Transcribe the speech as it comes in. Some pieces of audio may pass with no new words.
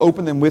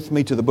Open them with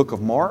me to the book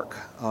of Mark,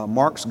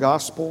 Mark's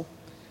Gospel,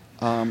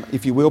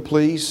 if you will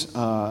please,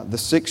 the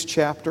 6th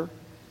chapter,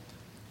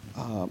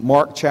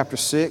 Mark chapter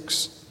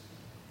 6,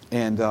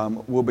 and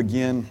we'll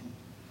begin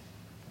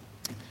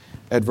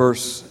at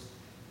verse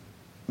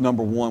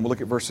number 1. We'll look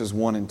at verses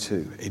 1 and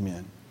 2.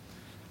 Amen.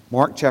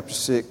 Mark chapter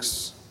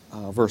 6,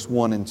 verse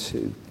 1 and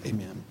 2.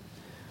 Amen.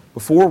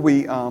 Before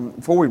we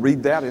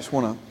read that, I just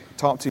want to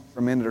talk to you for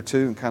a minute or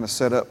two and kind of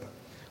set up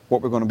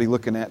what we're going to be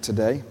looking at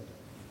today.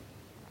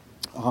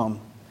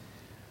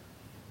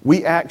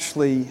 We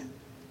actually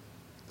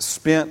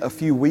spent a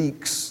few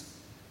weeks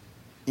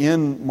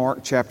in Mark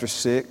chapter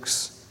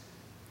 6,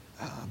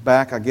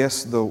 back, I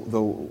guess, the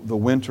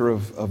winter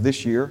of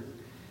this year.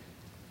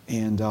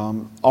 And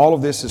all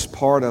of this is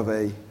part of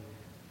a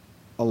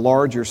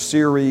larger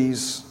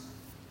series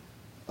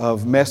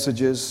of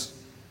messages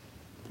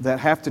that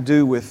have to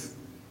do with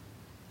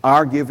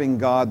our giving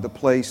God the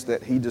place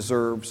that He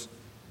deserves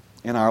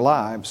in our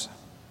lives.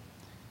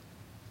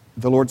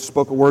 The Lord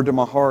spoke a word to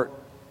my heart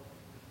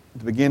at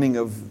the beginning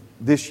of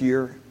this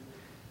year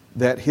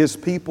that His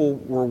people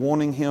were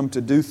wanting Him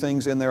to do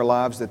things in their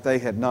lives that they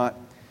had not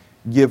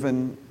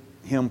given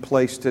Him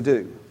place to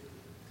do.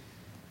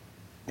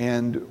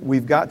 And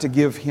we've got to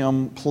give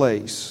Him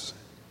place.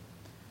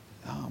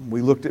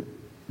 We looked at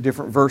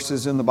different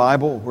verses in the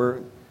Bible where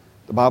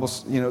the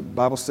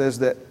Bible says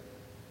that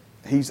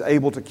He's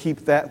able to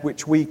keep that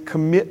which we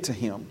commit to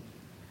Him.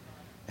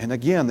 And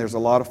again, there's a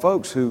lot of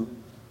folks who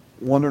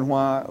wondering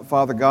why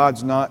Father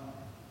God's not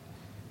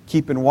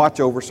keeping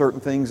watch over certain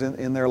things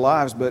in their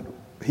lives, but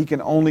He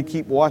can only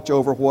keep watch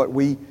over what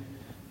we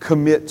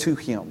commit to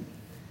Him.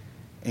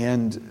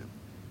 And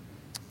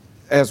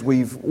as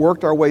we've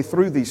worked our way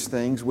through these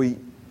things, we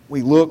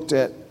looked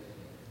at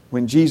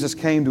when Jesus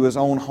came to His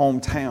own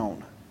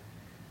hometown,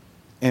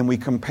 and we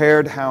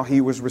compared how He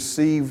was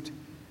received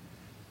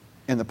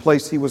in the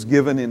place He was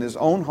given in His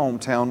own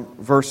hometown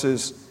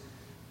versus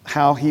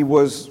how He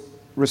was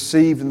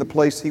received in the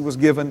place He was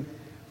given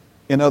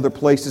in other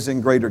places in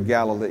greater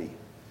Galilee.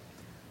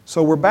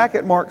 So we're back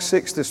at Mark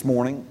 6 this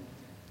morning,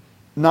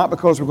 not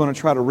because we're going to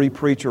try to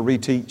re-preach or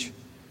reteach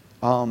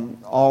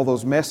all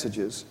those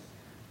messages,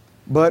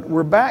 but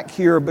we're back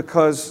here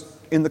because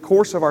in the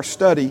course of our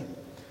study,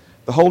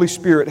 the Holy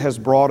Spirit has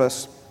brought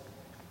us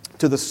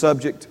to the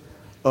subject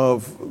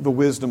of the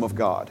wisdom of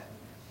God.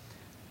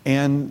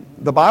 And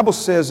the Bible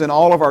says in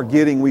all of our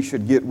getting we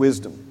should get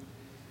wisdom.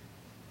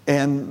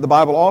 And the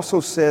Bible also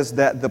says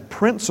that the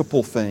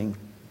principal thing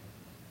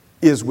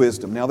is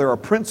wisdom. Now, there are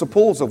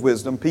principles of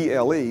wisdom,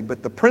 P-L-E,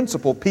 but the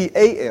principle,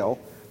 P-A-L,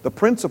 the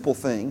principal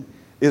thing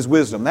is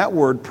wisdom. That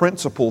word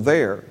principle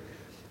there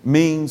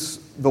means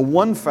the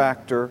one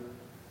factor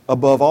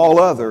above all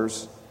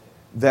others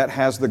that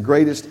has the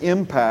greatest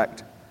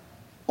impact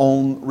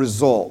on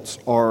results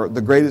or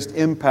the greatest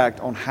impact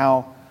on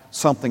how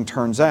something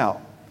turns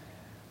out.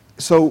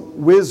 So,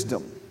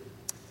 wisdom.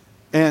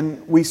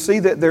 And we see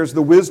that there's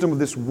the wisdom of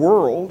this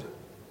world,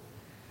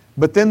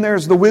 but then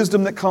there's the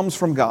wisdom that comes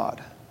from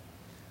God.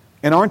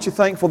 And aren't you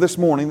thankful this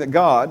morning that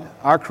God,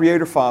 our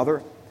Creator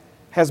Father,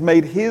 has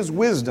made His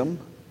wisdom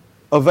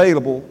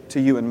available to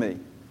you and me?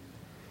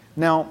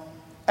 Now,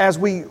 as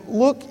we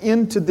look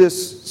into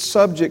this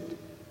subject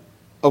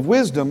of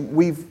wisdom,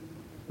 we've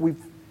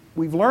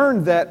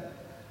learned that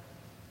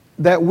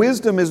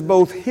wisdom is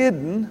both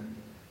hidden,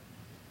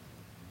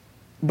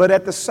 but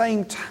at the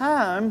same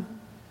time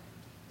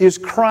is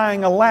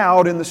crying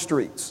aloud in the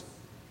streets.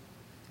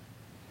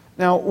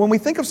 Now, when we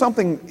think of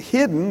something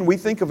hidden, we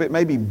think of it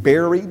maybe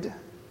buried,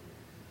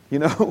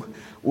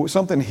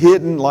 something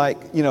hidden like,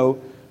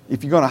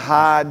 if you're going to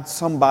hide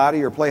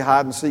somebody or play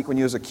hide and seek when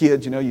you was a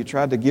kid, you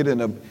tried to get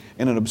in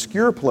an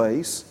obscure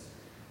place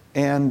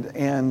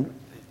and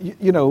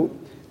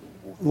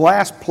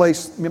last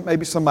place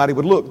maybe somebody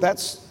would look.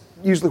 That's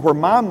usually where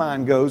my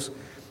mind goes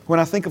when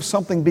I think of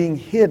something being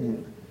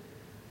hidden.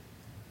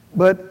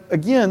 But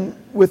again,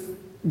 with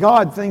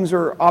God, things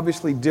are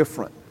obviously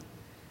different.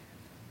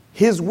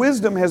 His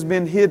wisdom has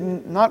been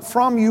hidden not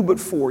from you but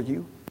for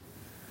you.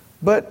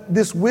 But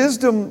this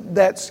wisdom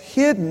that's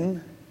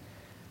hidden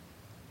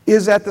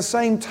is at the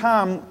same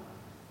time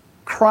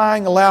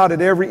crying aloud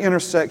at every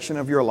intersection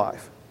of your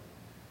life.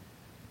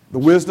 The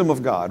wisdom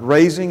of God,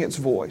 raising its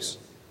voice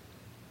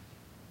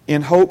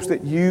in hopes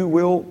that you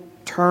will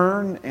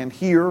turn and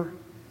hear.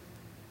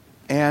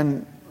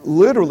 And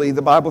literally,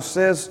 the Bible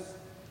says,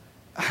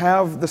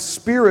 have the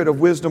spirit of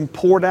wisdom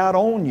poured out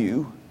on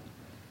you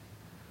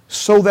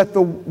so that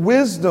the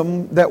words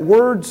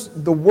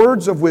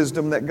of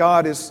wisdom that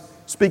God is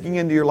speaking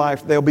into your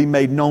life, they'll be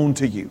made known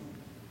to you.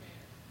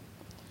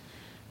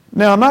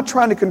 Now, I'm not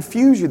trying to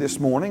confuse you this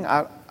morning.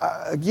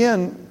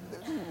 Again,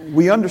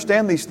 we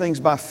understand these things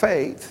by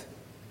faith,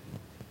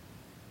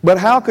 but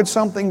how could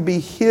something be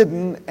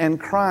hidden and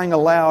crying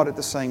aloud at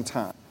the same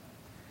time?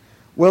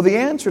 Well, the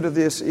answer to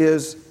this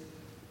is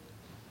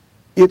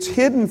it's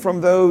hidden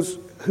from those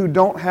who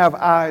don't have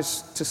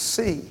eyes to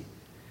see.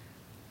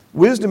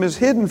 Wisdom is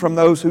hidden from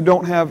those who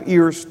don't have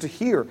ears to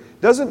hear.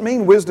 Doesn't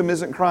mean wisdom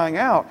isn't crying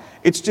out.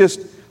 It's just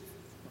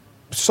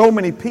so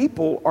many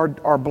people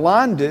are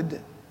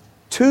blinded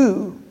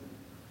to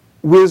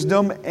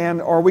wisdom,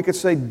 or we could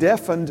say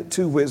deafened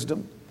to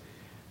wisdom.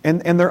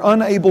 And they're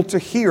unable to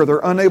hear, they're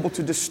unable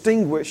to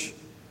distinguish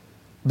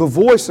the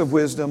voice of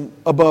wisdom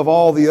above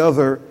all the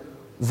other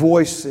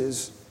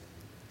voices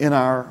in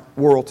our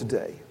world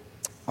today.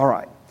 All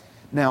right.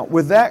 Now,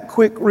 with that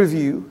quick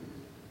review,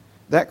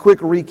 that quick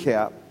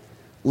recap,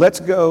 let's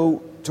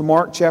go to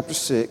Mark chapter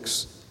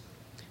 6,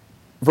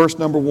 verse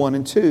number 1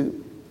 and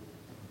 2.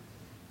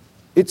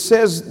 It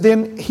says,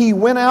 "Then he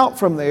went out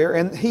from there,"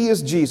 and he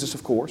is Jesus,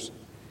 of course.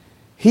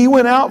 "He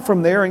went out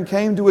from there and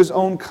came to his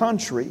own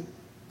country,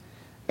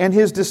 and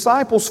his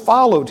disciples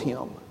followed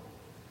him.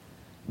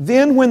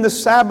 Then when the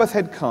Sabbath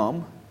had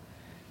come,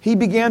 he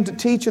began to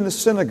teach in the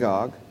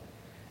synagogue,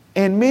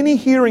 and many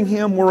hearing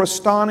him were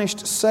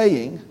astonished,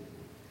 saying,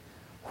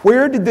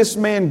 'Where did this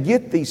man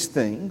get these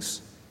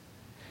things?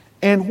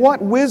 And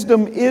what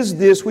wisdom is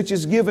this which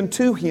is given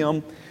to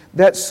him,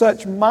 that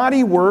such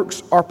mighty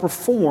works are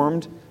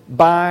performed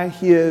by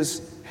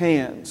his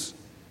hands?'"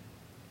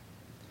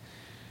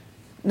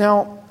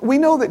 Now, we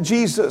know that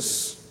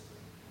Jesus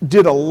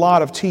did a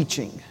lot of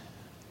teaching.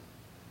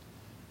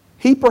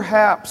 He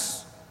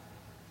perhaps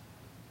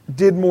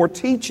did more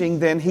teaching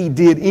than he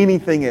did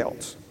anything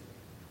else.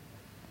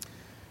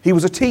 He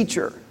was a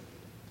teacher.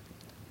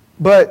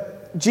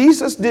 But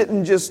Jesus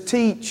didn't just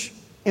teach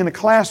in a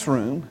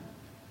classroom.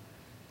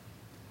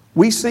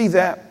 We see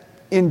that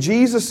in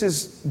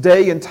Jesus'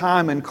 day and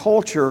time and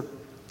culture,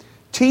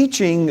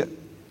 teaching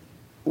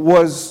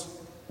was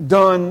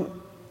done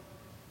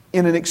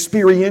in an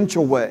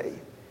experiential way.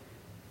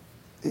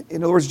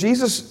 In other words,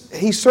 Jesus,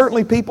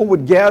 certainly people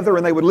would gather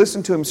and they would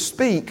listen to him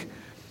speak,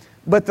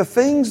 but the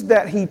things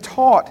that he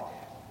taught,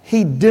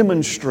 he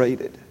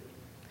demonstrated.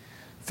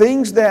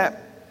 Things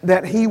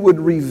that he would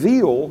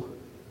reveal,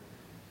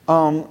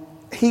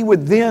 he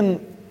would then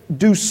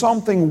do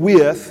something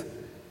with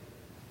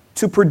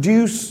to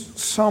produce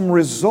some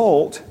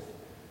result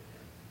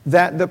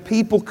that the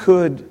people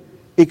could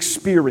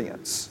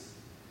experience.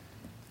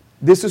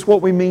 This is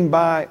what we mean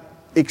by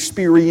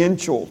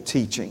experiential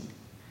teaching.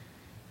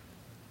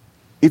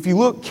 If you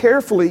look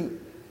carefully,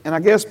 and I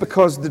guess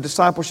because the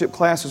discipleship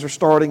classes are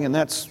starting, and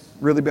that's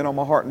really been on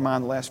my heart and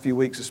mind the last few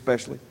weeks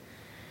especially.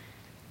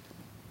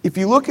 If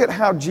you look at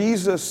how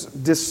Jesus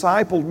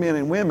discipled men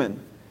and women,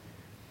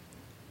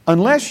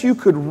 unless you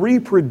could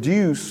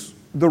reproduce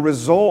the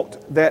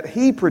result that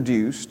he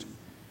produced,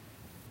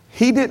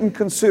 he didn't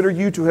consider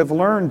you to have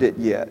learned it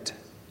yet.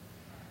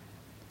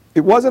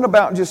 It wasn't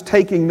about just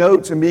taking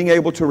notes and being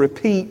able to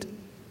repeat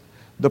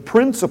the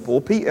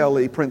principle,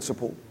 P-L-E,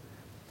 principle,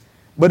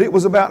 but it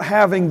was about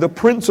having the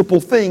principal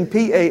thing,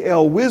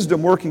 P-A-L,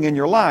 wisdom, working in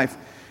your life.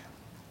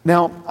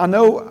 Now, I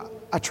know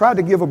I tried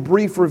to give a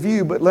brief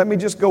review, but let me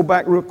just go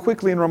back real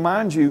quickly and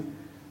remind you,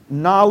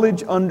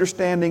 knowledge,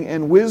 understanding,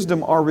 and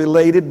wisdom are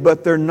related,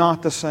 but they're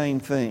not the same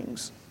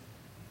things.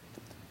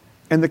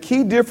 And the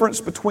key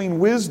difference between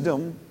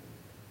wisdom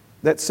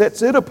that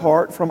sets it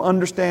apart from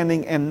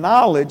understanding and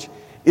knowledge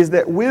is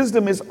that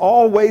wisdom is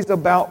always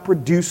about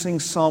producing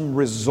some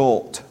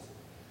result.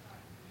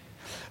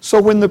 So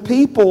when the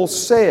people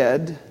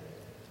said,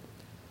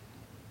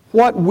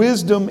 "What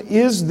wisdom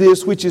is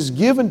this which is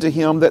given to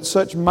him, that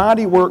such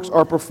mighty works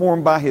are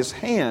performed by his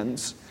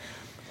hands?"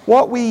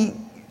 What we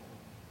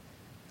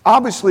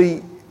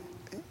obviously,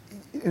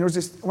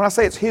 when I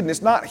say it's hidden,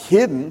 it's not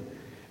hidden.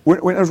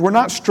 We're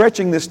not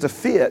stretching this to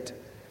fit.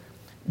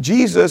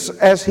 Jesus,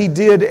 as he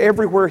did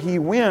everywhere he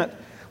went,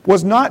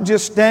 was not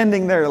just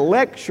standing there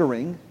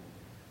lecturing,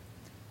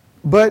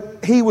 but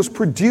he was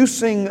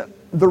producing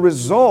the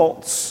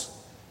results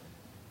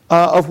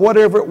of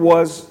whatever it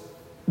was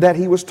that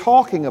he was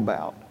talking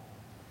about.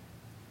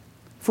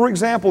 For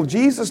example,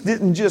 Jesus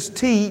didn't just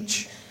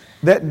teach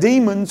that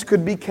demons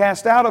could be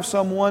cast out of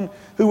someone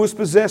who was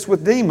possessed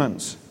with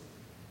demons.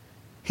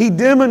 He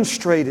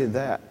demonstrated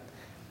that.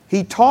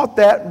 He taught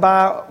that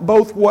by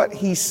both what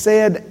he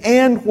said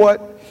and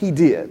what he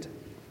did.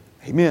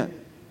 Amen.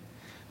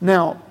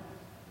 Now,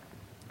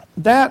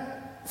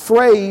 that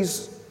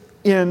phrase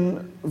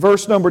in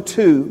verse number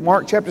 2,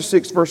 Mark chapter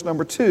 6, verse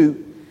number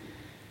 2,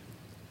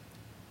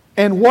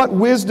 "And what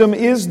wisdom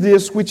is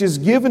this which is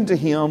given to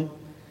him,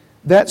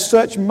 that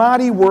such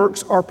mighty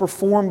works are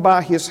performed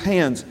by his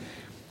hands?"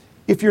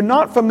 If you're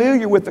not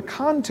familiar with the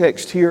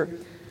context here,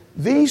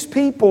 these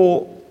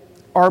people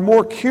are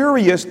more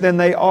curious than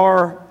they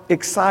are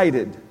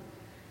excited.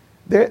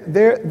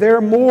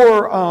 They're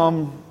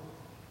more,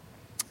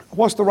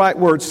 what's the right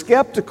word,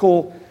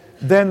 skeptical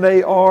than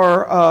they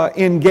are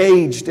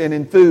engaged and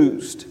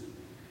enthused.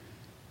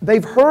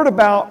 They've heard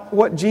about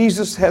what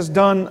Jesus has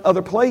done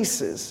other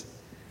places,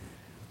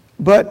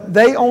 but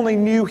they only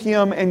knew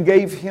him and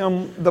gave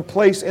him the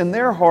place in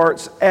their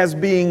hearts as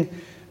being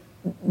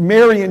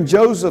Mary and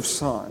Joseph's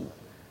son,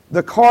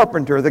 the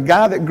carpenter, the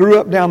guy that grew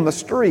up down the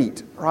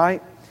street,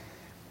 right?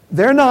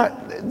 They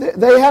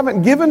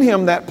haven't given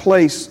him that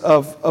place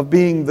of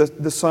being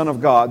the Son of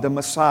God, the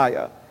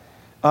Messiah,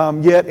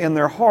 yet in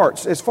their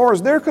hearts. As far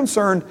as they're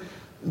concerned,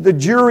 the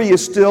jury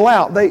is still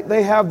out.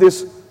 They have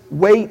this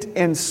wait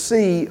and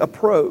see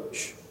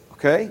approach,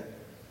 okay?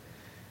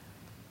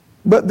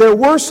 But there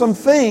were some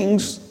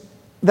things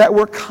that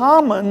were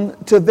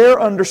common to their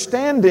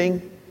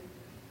understanding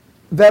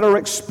that are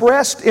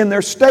expressed in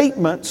their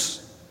statements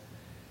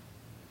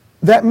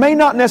that may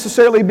not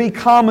necessarily be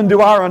common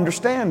to our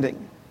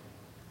understanding.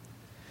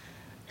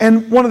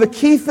 And one of the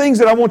key things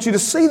that I want you to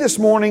see this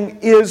morning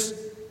is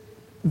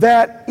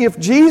that if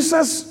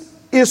Jesus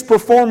is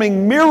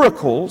performing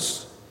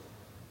miracles,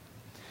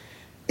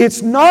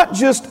 it's not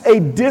just a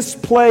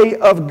display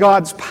of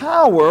God's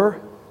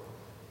power,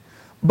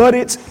 but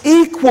it's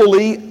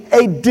equally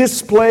a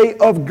display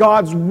of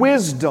God's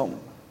wisdom.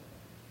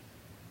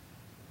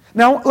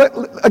 Now,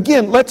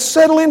 again, let's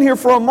settle in here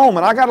for a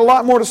moment. I got a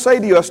lot more to say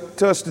to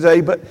us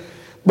today,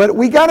 but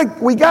we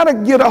gotta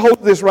get a hold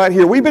of this right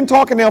here. We've been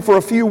talking now for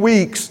a few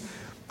weeks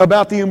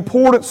about the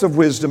importance of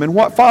wisdom and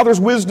what Father's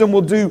wisdom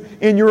will do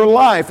in your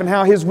life and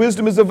how His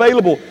wisdom is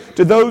available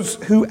to those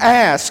who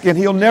ask, and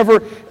He'll never,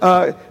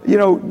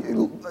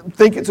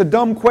 think it's a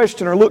dumb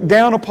question or look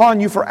down upon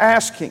you for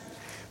asking.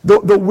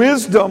 The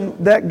wisdom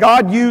that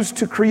God used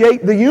to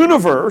create the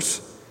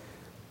universe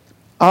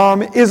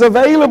is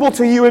available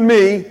to you and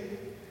me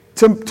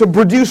to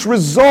produce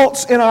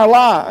results in our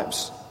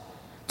lives.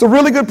 It's a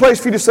really good place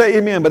for you to say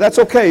amen, but that's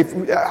okay.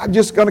 I'm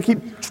just going to keep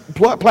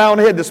plowing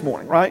ahead this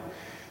morning, right?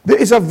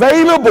 It's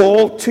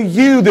available to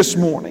you this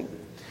morning.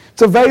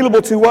 It's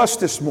available to us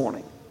this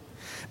morning.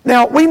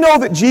 Now, we know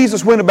that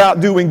Jesus went about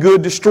doing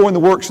good, destroying the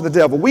works of the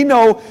devil. We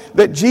know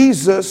that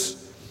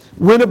Jesus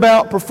went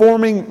about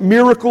performing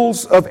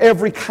miracles of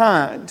every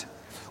kind.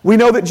 We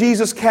know that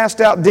Jesus cast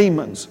out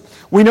demons.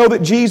 We know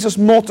that Jesus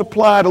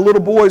multiplied a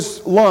little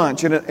boy's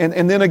lunch.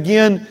 And then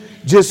again,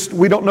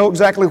 we don't know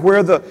exactly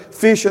where the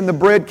fish and the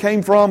bread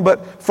came from,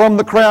 but from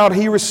the crowd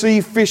He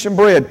received fish and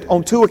bread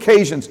on 2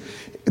 occasions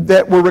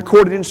that were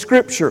recorded in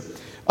Scripture.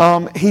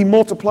 He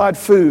multiplied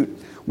food.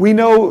 We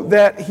know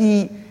that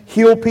He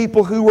healed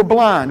people who were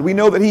blind. We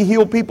know that He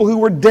healed people who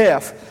were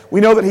deaf. We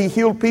know that He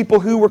healed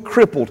people who were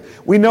crippled.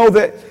 We know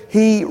that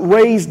He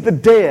raised the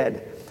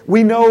dead.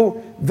 We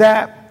know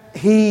that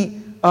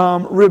He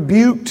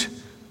rebuked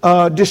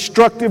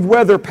destructive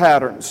weather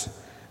patterns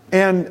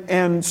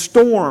and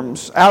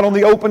storms out on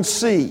the open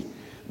sea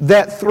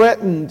that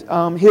threatened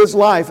His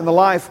life and the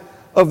life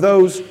of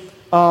those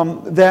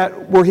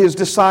that were His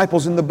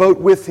disciples in the boat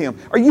with Him.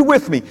 Are you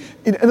with me?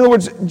 In other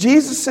words,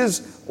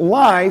 Jesus'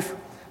 life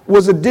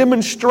was a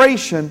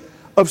demonstration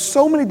of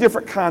so many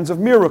different kinds of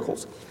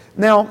miracles.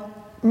 Now,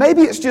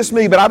 maybe it's just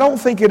me, but I don't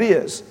think it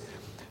is.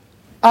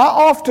 I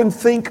often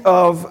think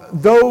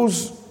of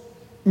those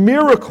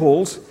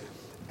miracles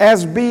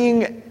as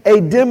being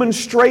a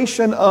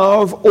demonstration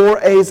of or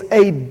as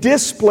a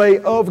display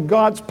of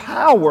God's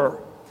power.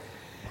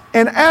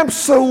 And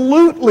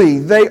absolutely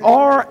they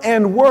are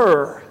and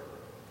were.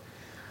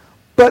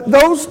 But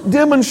those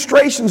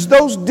demonstrations,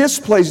 those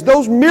displays,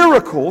 those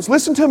miracles,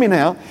 listen to me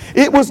now,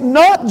 it was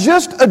not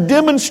just a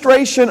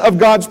demonstration of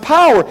God's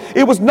power.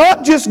 It was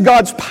not just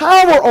God's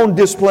power on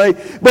display,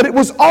 but it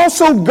was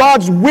also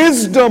God's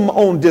wisdom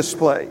on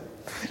display.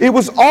 It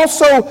was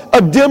also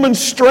a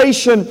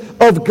demonstration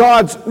of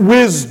God's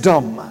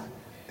wisdom.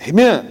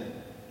 Amen.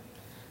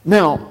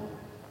 Now,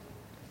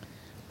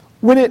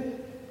 let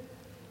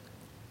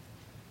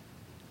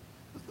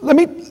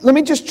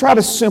me just try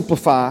to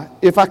simplify,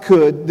 if I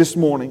could, this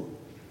morning.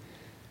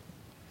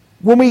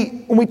 When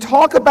we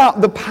talk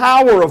about the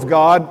power of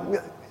God,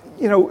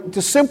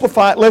 to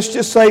simplify it, let's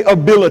just say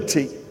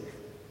ability.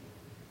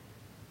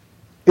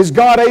 Is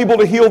God able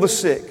to heal the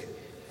sick?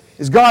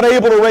 Is God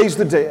able to raise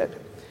the dead?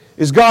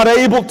 Is God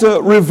able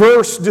to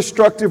reverse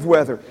destructive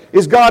weather?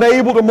 Is God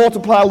able to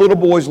multiply a little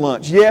boy's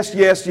lunch? Yes,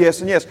 yes, yes,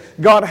 and yes.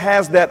 God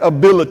has that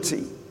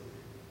ability.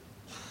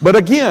 But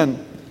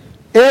again,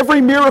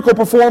 every miracle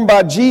performed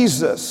by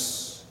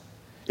Jesus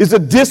is a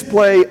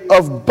display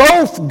of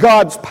both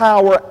God's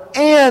power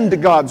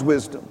and God's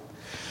wisdom.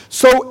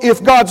 So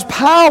if God's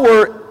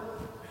power,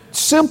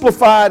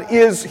 simplified,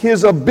 is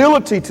His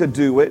ability to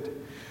do it,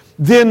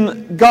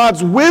 then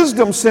God's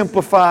wisdom,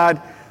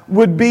 simplified,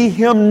 would be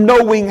Him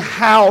knowing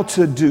how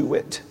to do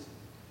it.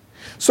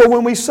 So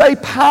when we say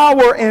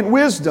power and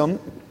wisdom,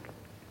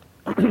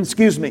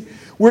 excuse me,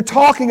 we're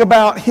talking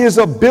about His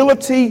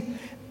ability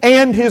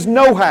and His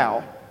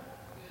know-how.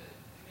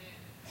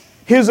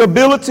 His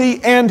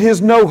ability and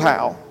His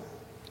know-how.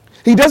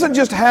 He doesn't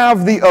just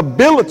have the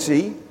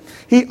ability,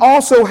 He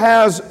also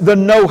has the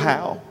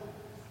know-how.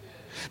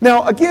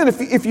 Now again,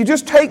 if you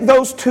just take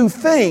those two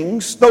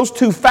things, those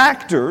two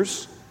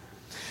factors,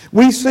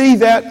 we see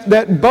that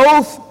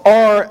both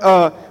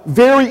are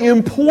very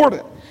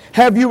important.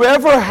 Have you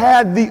ever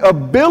had the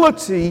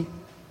ability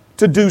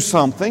to do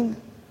something,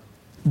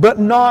 but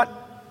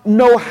not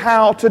know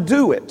how to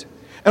do it?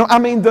 And I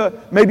mean,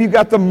 maybe you've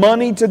got the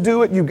money to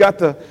do it, you've got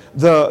the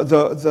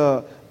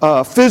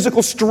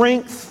physical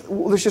strength,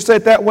 let's just say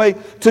it that way,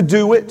 to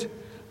do it,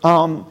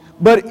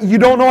 but you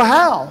don't know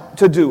how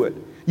to do it.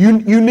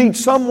 You need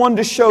someone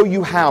to show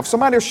you how. If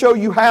somebody will show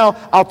you how,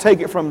 I'll take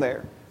it from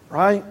there,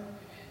 right?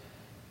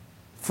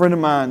 friend of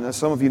mine,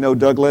 some of you know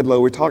Doug Ledlow,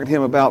 we're talking to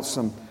him about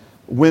some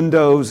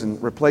windows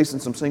and replacing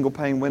some single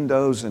pane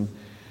windows.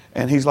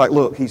 And he's like,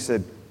 look, he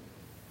said,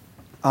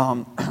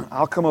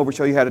 I'll come over and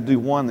show you how to do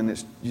one, and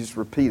you just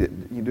repeat it.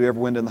 You do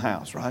every window in the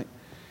house, right?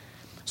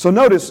 So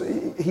notice,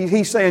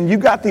 he's saying, you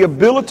got the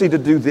ability to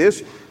do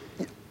this.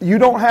 You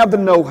don't have the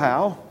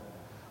know-how,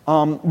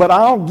 but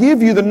I'll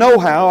give you the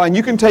know-how, and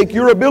you can take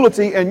your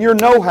ability and your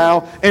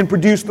know-how and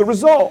produce the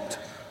result.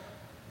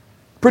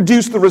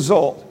 Produce the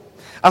result.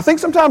 I think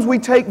sometimes we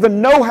take the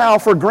know-how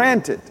for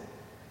granted.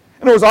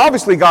 In other words,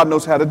 obviously God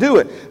knows how to do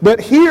it. But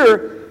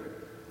here,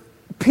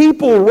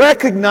 people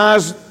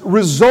recognize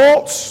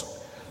results,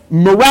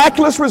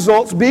 miraculous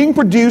results being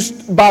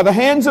produced by the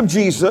hands of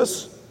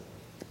Jesus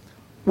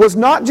was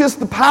not just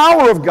the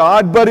power of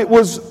God, but it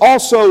was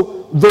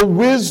also the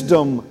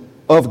wisdom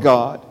of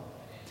God.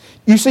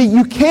 You see,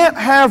 you can't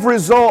have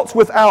results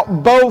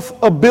without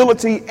both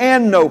ability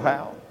and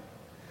know-how.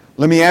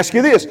 Let me ask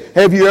you this.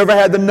 Have you ever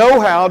had the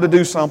know-how to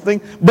do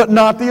something, but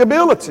not the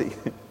ability?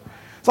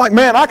 It's like,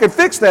 man, I could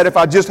fix that if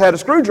I just had a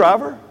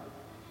screwdriver.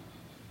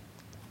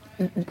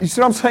 You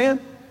see what I'm saying?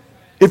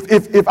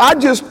 If I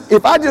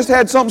just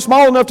had something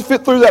small enough to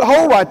fit through that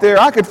hole right there,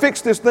 I could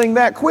fix this thing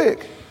that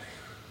quick.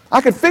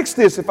 I could fix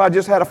this if I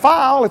just had a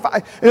file. In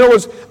other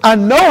words, I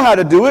know how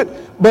to do it,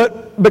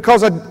 but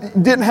because I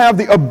didn't have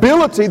the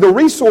ability, the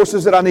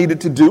resources that I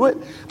needed to do it,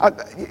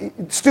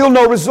 still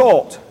no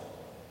result.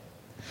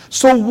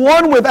 So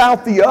one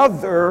without the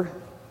other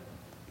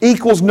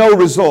equals no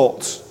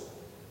results.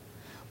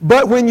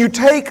 But when you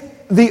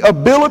take the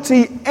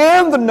ability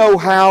and the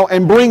know-how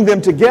and bring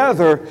them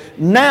together,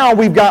 now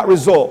we've got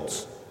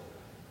results.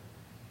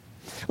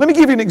 Let me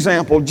give you an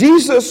example.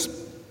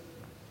 Jesus,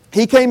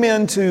 he came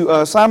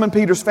into Simon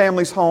Peter's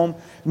family's home.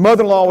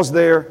 Mother-in-law was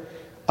there.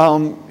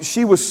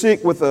 She was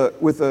sick with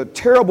a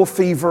terrible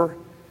fever,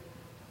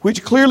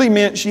 which clearly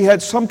meant she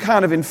had some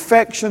kind of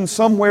infection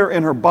somewhere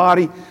in her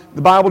body.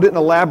 The Bible didn't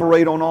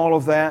elaborate on all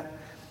of that.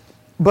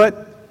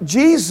 But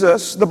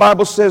Jesus, the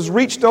Bible says,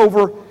 reached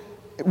over.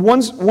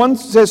 One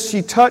says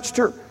she touched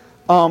her.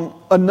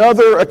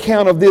 Another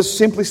account of this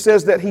simply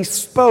says that he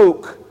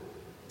spoke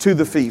to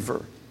the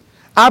fever.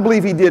 I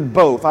believe he did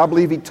both. I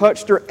believe he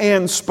touched her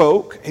and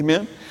spoke.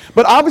 Amen.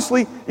 But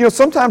obviously,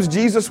 sometimes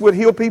Jesus would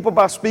heal people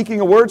by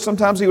speaking a word.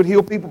 Sometimes he would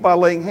heal people by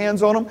laying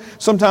hands on them.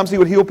 Sometimes he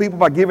would heal people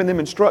by giving them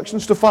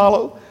instructions to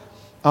follow.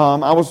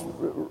 I was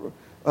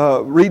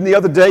reading the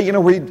other day,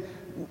 we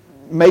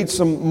made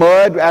some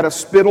mud out of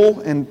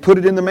spittle and put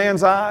it in the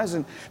man's eyes.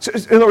 And so,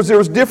 in other words, there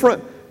was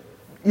different,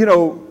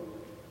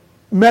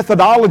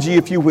 methodology,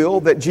 if you will,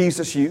 that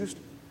Jesus used.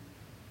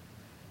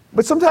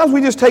 But sometimes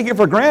we just take it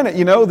for granted,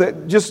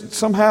 that just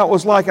somehow it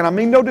was like, and I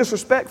mean no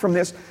disrespect from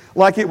this,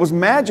 like it was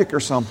magic or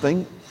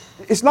something.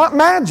 It's not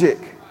magic.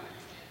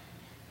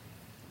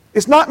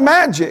 It's not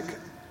magic.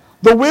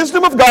 The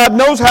wisdom of God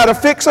knows how to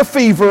fix a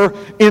fever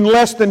in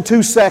less than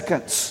 2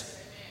 seconds.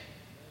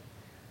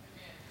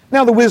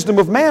 Now, the wisdom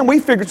of man, we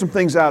figured some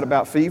things out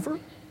about fever.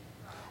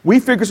 We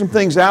figured some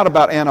things out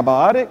about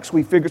antibiotics.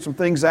 We figured some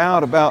things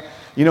out about,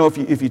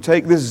 if you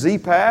take this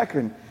Z-Pack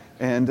and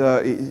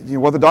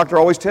what the doctor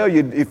always tell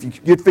you, if you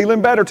get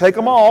feeling better, take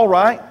them all,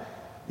 right?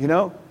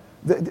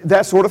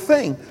 That sort of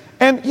thing.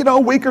 And, a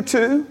week or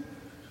two,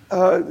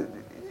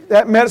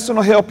 that medicine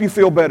will help you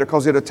feel better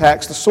because it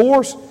attacks the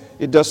source.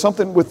 It does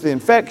something with the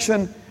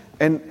infection.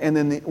 And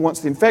then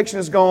once the infection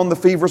is gone, the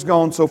fever's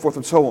gone, so forth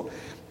and so on.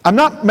 I'm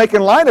not making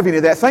light of any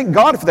of that. Thank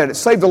God for that. It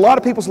saved a lot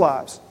of people's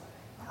lives,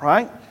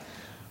 right?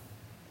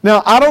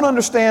 Now, I don't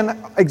understand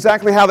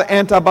exactly how the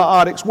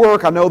antibiotics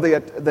work. I know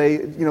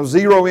they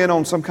zero in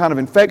on some kind of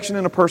infection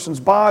in a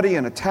person's body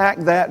and attack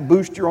that,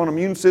 boost your own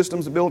immune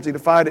system's ability to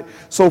fight it,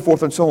 so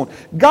forth and so on.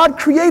 God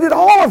created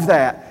all of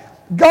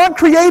that. God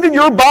created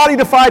your body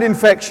to fight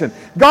infection.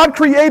 God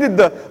created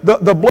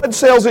the blood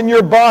cells in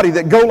your body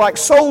that go like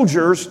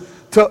soldiers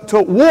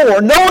to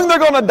war, knowing they're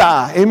going to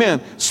die.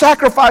 Amen.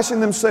 Sacrificing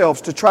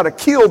themselves to try to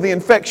kill the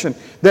infection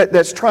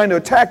that's trying to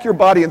attack your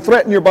body and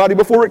threaten your body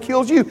before it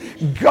kills you.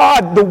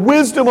 God, the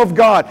wisdom of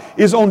God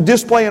is on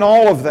display in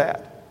all of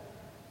that.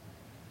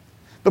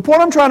 The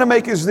point I'm trying to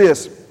make is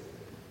this.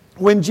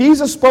 When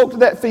Jesus spoke to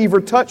that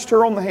fever, touched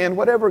her on the hand,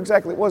 whatever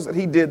exactly it was that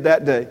he did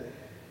that day,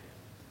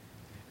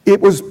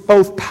 it was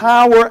both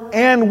power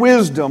and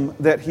wisdom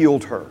that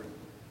healed her.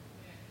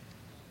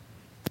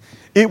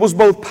 It was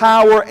both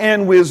power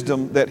and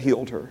wisdom that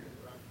healed her.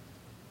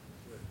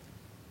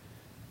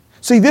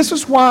 See, this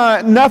is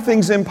why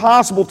nothing's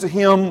impossible to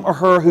him or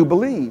her who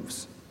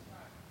believes.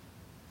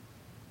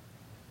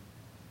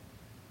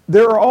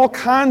 There are all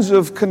kinds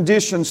of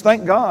conditions,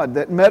 thank God,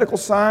 that medical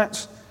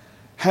science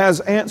has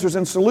answers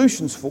and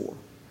solutions for.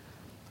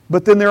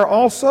 But then there are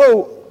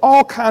also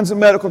all kinds of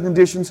medical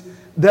conditions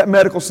that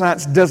medical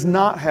science does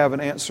not have an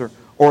answer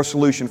or a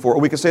solution for.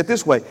 Or we can say it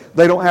this way,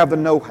 they don't have the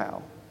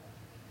know-how.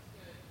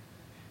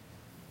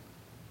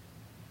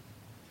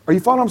 Are you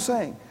following what I'm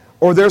saying?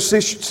 Or there are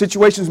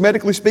situations,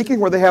 medically speaking,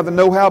 where they have the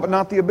know-how but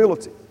not the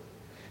ability.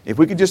 If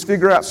we could just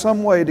figure out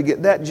some way to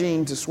get that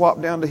gene to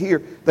swap down to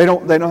here, they know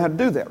how to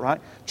do that,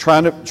 right?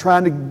 Trying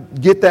to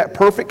get that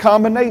perfect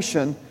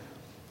combination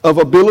of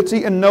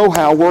ability and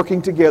know-how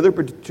working together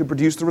to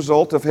produce the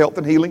result of health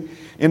and healing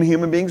in a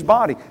human being's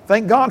body.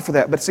 Thank God for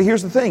that. But see,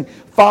 here's the thing.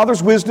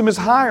 Father's wisdom is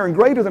higher and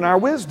greater than our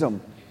wisdom.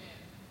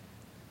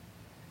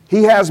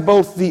 He has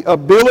both the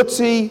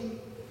ability,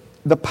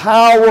 the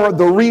power,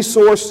 the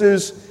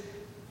resources,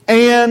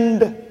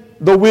 and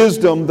the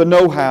wisdom, the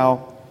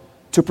know-how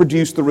to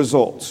produce the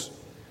results.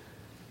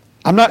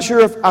 I'm not sure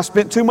if I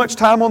spent too much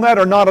time on that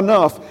or not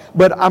enough,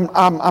 but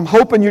I'm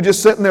hoping you're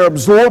just sitting there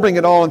absorbing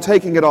it all and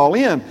taking it all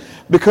in.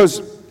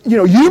 Because,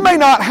 you may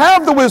not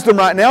have the wisdom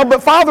right now,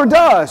 but Father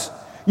does.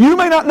 You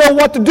may not know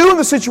what to do in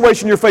the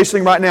situation you're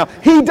facing right now.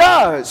 He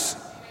does.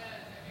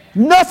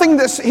 Nothing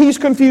that He's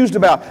confused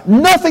about.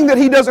 Nothing that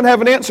He doesn't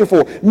have an answer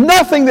for.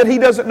 Nothing that He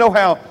doesn't know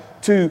how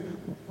to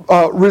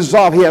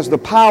resolve. He has the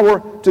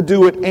power to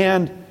do it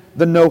and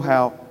the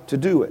know-how to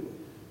do it.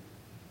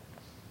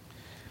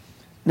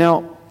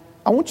 Now,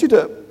 I want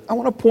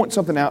to point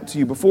something out to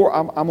you before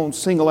I'm going to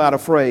single out a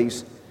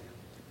phrase.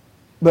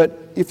 But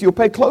if you'll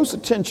pay close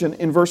attention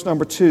in verse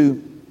number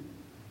 2,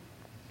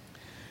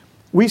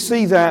 we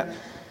see that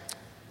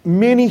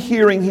many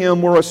hearing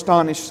Him were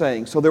astonished,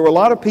 saying. So there were a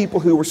lot of people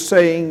who were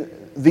saying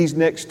these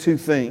next two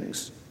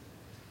things.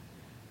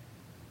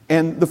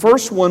 And the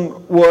first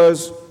one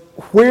was,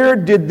 where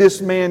did this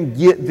man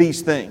get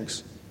these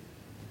things?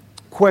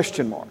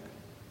 Question mark.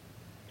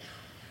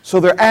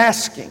 So they're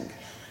asking.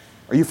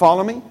 Are you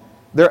following me?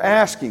 They're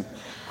asking,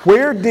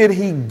 where did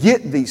he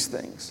get these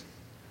things?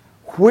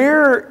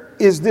 Where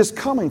is this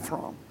coming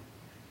from?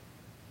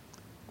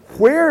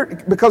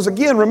 Because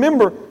again,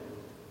 remember,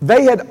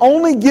 they had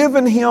only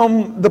given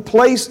him the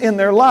place in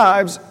their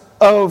lives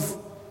of,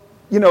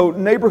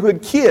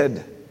 neighborhood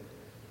kid,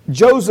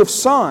 Joseph's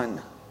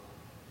son,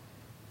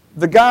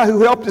 the guy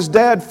who helped his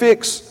dad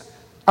fix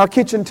our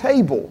kitchen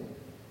table.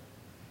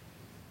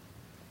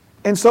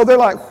 And so they're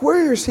like,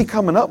 where is he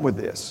coming up with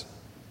this?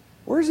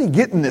 Where is he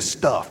getting this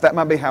stuff? That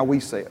might be how we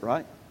say it,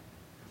 right?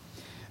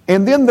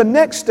 And then the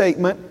next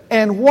statement,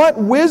 and what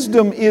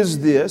wisdom is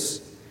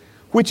this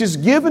which is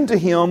given to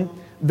him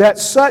that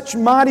such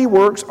mighty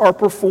works are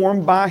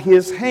performed by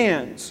his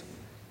hands?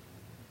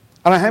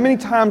 I don't know how many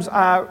times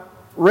I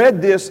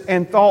read this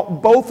and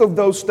thought both of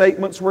those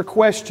statements were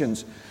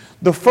questions.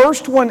 The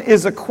first one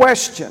is a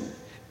question,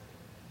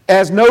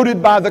 as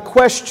noted by the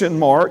question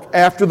mark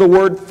after the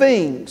word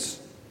things.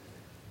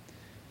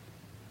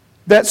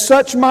 That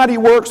such mighty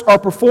works are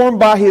performed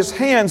by His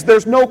hands.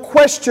 There's no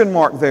question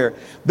mark there.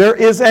 There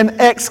is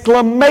an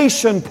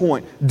exclamation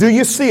point. Do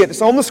you see it?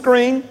 It's on the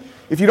screen.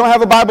 If you don't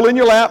have a Bible in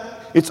your lap,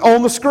 it's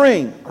on the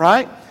screen,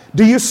 right?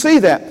 Do you see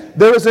that?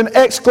 There is an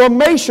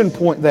exclamation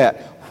point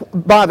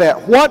by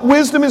that. What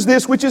wisdom is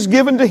this which is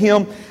given to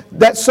him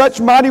that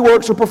such mighty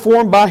works are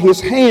performed by His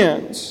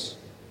hands?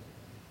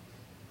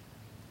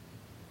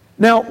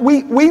 Now,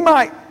 we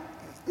might...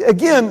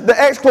 Again, the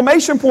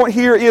exclamation point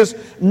here is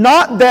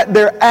not that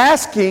they're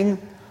asking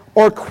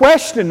or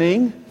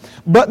questioning,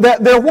 but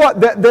that they're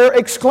what? That they're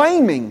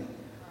exclaiming.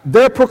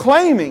 They're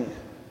proclaiming.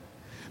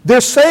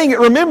 They're saying it.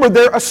 Remember,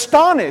 they're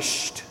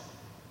astonished.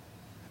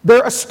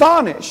 They're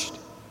astonished.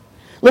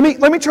 Let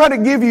me try to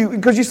give you,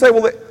 because you say,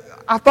 well,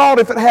 I thought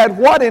if it had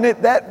what in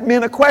it, that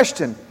meant a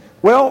question.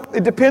 Well,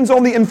 it depends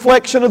on the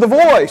inflection of the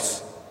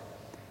voice.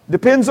 It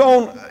depends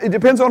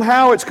on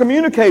how it's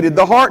communicated,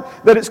 the heart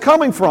that it's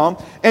coming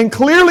from. And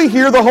clearly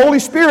here the Holy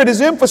Spirit is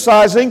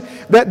emphasizing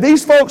that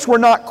these folks were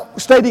not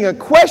stating a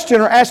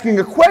question or asking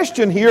a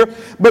question here,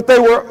 but they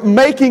were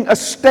making a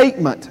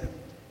statement.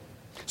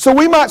 So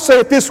we might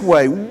say it this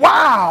way,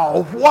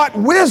 wow, what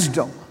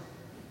wisdom.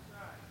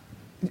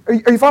 Are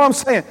you following what I'm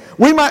saying?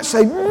 We might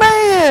say,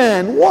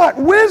 man, what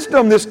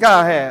wisdom this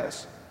guy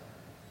has.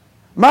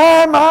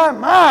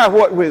 My,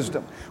 what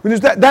wisdom.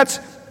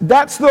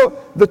 That's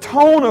the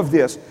tone of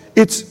this.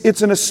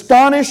 It's an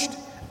astonished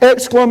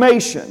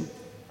exclamation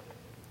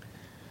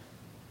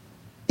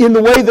in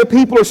the way that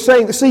people are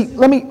saying. See,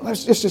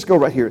 let's just go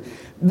right here.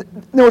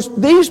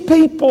 These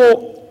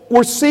people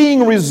were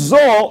seeing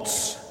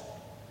results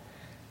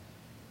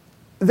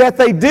that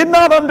they did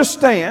not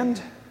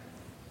understand,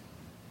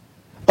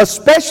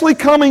 especially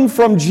coming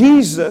from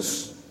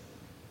Jesus.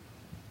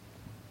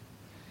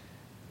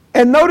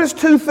 And notice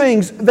two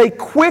things. They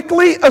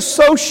quickly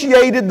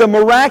associated the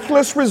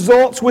miraculous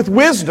results with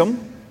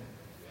wisdom,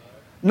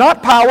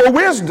 not power,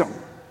 wisdom.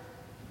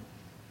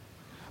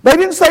 They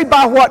didn't say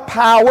by what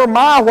power,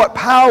 by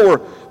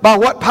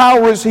what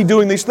power is he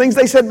doing these things.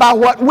 They said by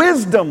what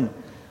wisdom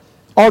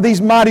are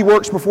these mighty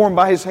works performed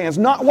by his hands.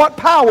 Not what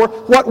power,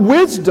 what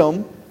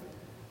wisdom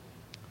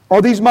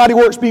are these mighty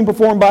works being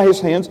performed by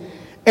his hands.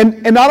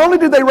 And not only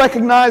did they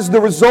recognize the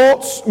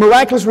results,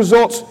 miraculous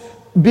results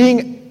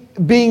being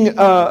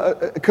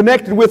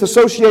connected with,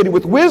 associated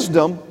with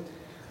wisdom,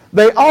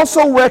 they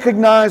also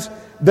recognize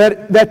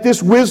that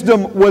this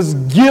wisdom was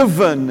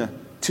given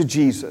to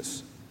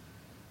Jesus.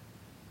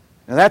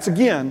 Now that's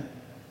again,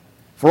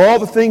 for all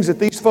the things that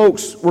these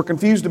folks were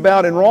confused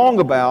about and wrong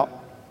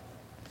about,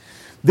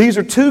 These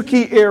are two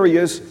key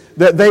areas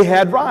that they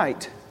had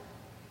right.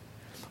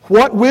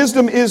 What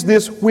wisdom is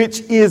this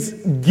which is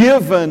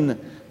given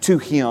to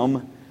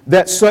him,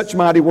 that such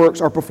mighty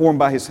works are performed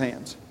by his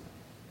hands?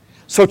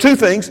 So two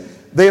things.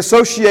 They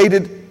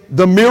associated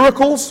the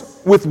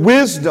miracles with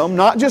wisdom,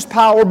 not just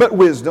power, but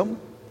wisdom.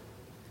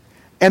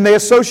 And they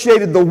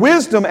associated the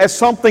wisdom as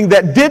something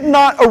that did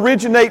not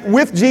originate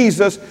with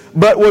Jesus,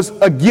 but was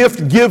a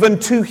gift given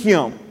to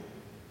him.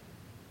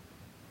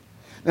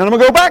 Now I'm going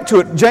to go back to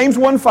it. James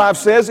 1:5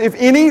 says, if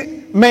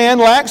any man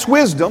lacks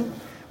wisdom,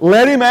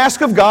 let him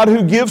ask of God,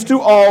 who gives to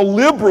all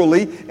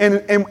liberally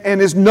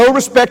and is no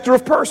respecter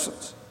of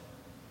persons.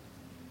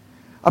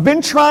 I've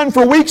been trying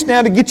for weeks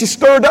now to get you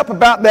stirred up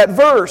about that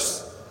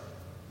verse.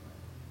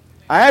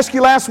 I asked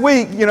you last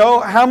week,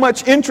 how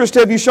much interest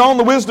have you shown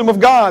the wisdom of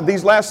God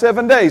these last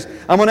 7 days?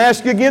 I'm going to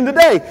ask you again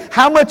today.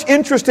 How much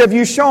interest have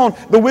you shown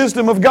the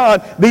wisdom of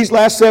God these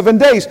last 7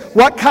 days?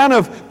 What kind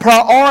of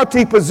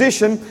priority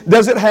position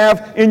does it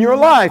have in your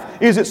life?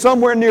 Is it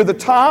somewhere near the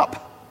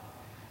top,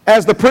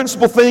 as the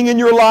principal thing in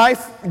your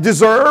life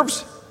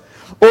deserves?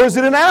 Or is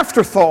it an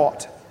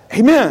afterthought?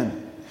 Amen.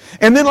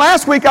 And then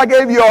last week I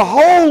gave you a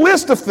whole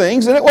list of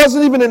things, and it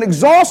wasn't even an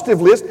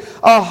exhaustive list,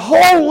 a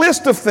whole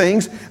list of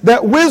things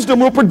that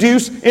wisdom will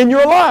produce in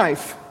your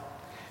life.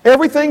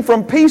 Everything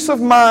from peace of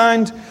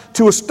mind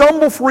to a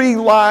stumble-free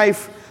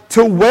life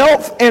to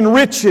wealth and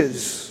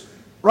riches,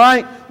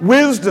 right?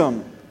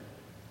 Wisdom.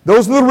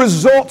 Those are the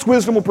results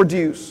wisdom will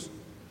produce.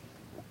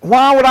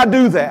 Why would I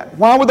do that?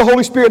 Why would the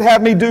Holy Spirit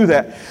have me do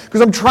that?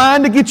 Because I'm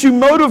trying to get you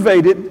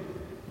motivated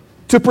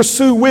to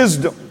pursue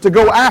wisdom, to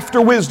go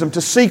after wisdom,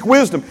 to seek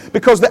wisdom.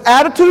 Because the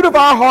attitude of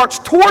our hearts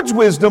towards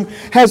wisdom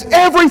has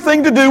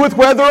everything to do with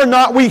whether or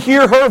not we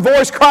hear her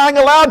voice crying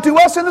aloud to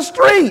us in the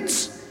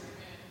streets.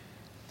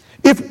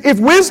 If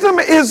wisdom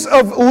is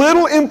of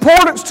little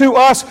importance to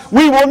us,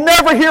 we will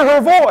never hear her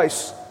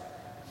voice.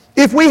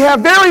 If we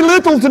have very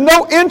little to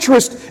no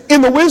interest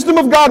in the wisdom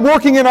of God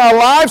working in our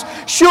lives,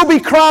 she'll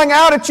be crying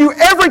out at you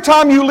every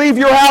time you leave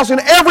your house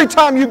and every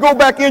time you go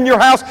back in your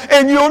house,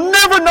 and you'll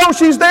never know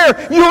she's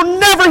there. You'll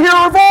never hear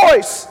her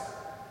voice.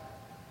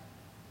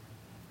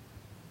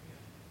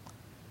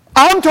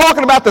 I'm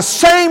talking about the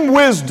same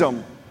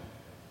wisdom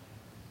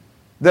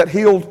that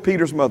healed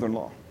Peter's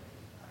mother-in-law.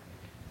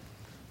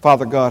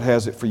 Father God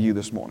has it for you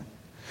this morning.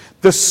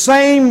 The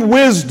same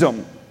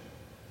wisdom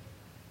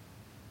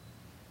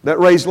that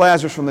raised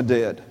Lazarus from the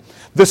dead.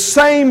 The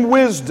same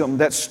wisdom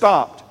that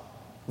stopped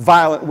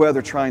violent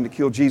weather trying to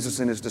kill Jesus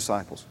and his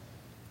disciples.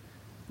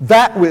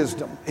 That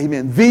wisdom,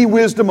 amen, the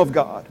wisdom of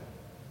God.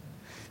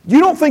 You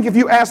don't think if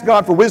you ask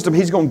God for wisdom,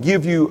 he's going to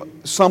give you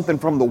something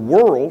from the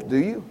world, do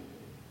you?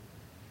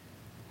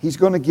 He's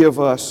going to give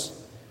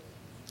us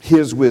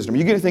his wisdom.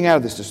 You get anything out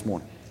of this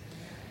morning?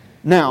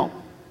 Now,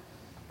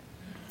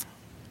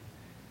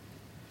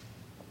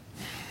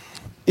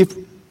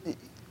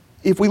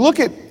 if we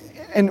look at,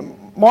 and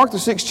Mark the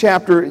 6th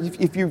chapter,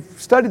 if you've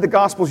studied the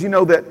Gospels, you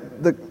know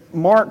that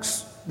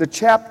the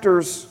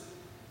chapters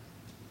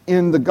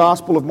in the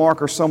Gospel of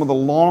Mark are some of the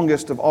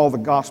longest of all the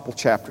Gospel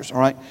chapters, all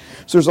right?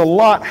 So there's a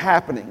lot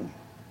happening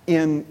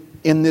in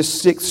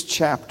this 6th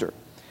chapter.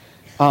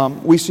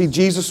 We see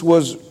Jesus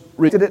was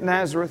raised at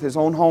Nazareth, his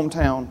own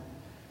hometown.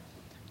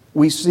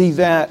 We see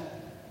that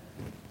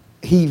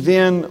he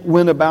then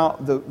went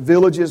about the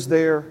villages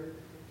there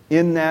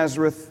in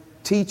Nazareth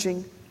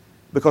teaching,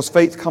 because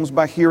faith comes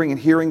by hearing and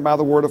hearing by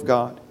the Word of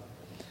God.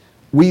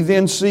 We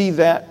then see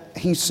that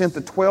he sent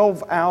the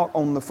 12 out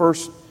on the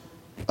first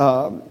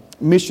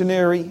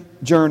missionary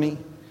journey.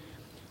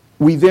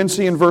 We then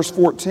see in verse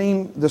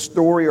 14 the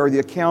story or the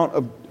account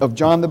of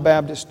John the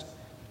Baptist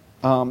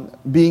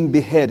being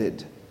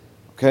beheaded.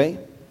 Okay?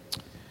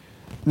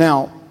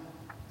 Now,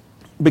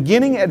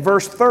 beginning at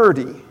verse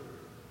 30,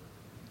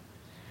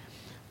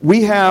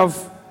 we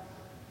have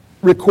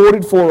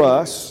recorded for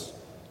us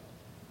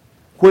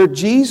where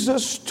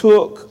Jesus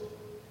took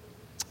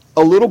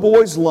a little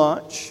boy's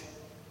lunch.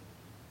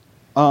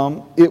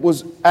 It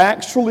was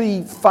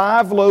actually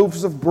 5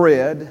 loaves of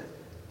bread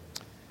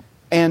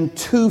and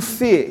 2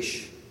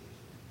 fish.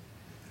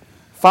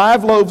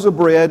 5 loaves of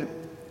bread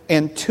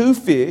and 2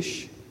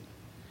 fish.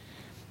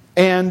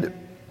 And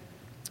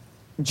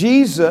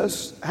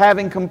Jesus,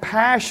 having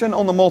compassion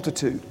on the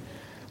multitude.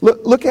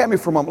 Look at me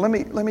for a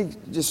moment. Let me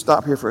just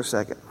stop here for a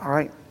second, all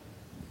right?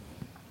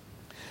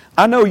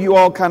 I know you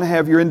all kind of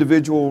have your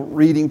individual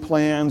reading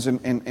plans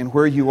and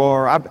where you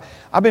are.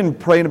 I've been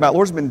praying about it.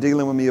 Lord's been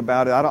dealing with me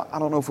about it. I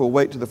don't know if we'll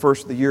wait to the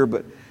first of the year,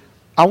 but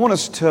I want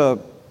us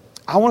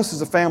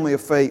as a family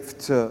of faith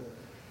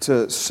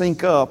to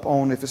sync up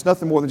on, if it's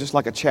nothing more than just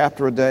like a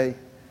chapter a day,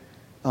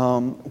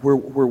 where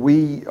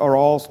we are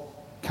all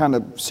kind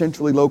of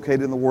centrally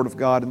located in the Word of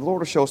God. And the Lord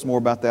will show us more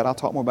about that. I'll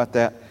talk more about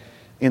that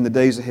in the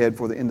days ahead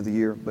for the end of the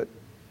year.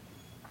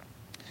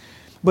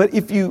 But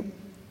if you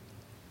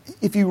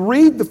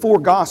read the 4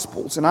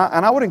 Gospels, and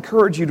I would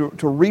encourage you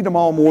to read them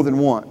all more than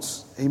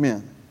once,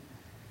 amen,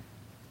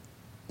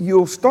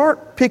 you'll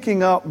start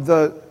picking up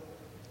the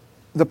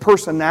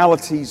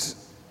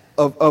personalities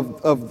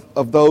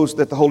of those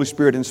that the Holy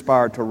Spirit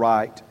inspired to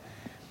write.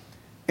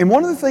 And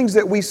one of the things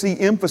that we see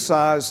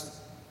emphasized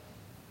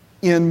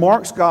in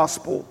Mark's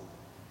gospel,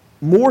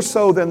 more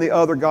so than the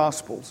other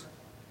gospels,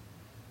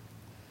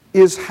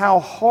 is how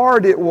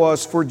hard it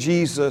was for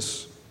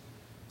Jesus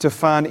to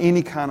find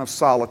any kind of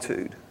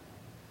solitude.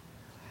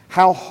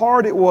 How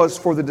hard it was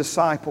for the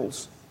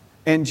disciples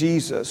and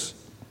Jesus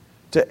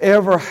to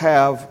ever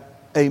have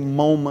a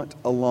moment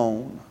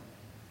alone.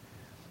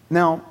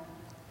 Now,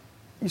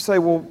 you say,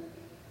 well,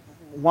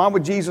 why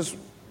would Jesus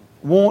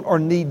want or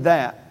need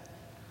that?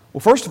 Well,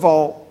 first of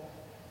all,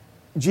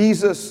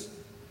 Jesus,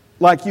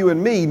 like you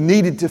and me,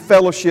 needed to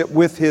fellowship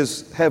with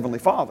His Heavenly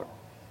Father.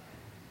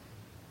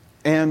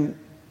 And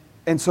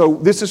so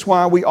this is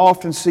why we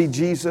often see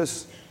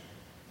Jesus,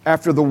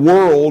 after the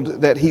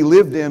world that He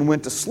lived in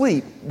went to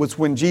sleep, was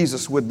when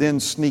Jesus would then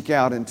sneak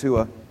out into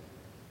a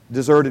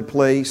deserted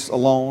place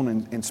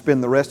alone and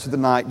spend the rest of the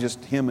night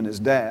just Him and His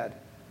dad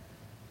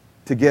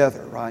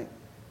together, right?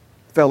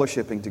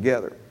 Fellowshipping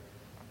together.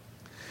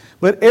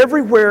 But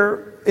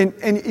everywhere, and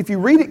if you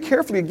read it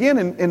carefully again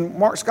in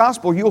Mark's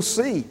Gospel, you'll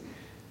see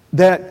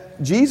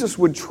that Jesus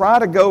would try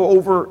to go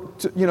over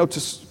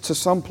to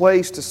some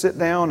place to sit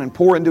down and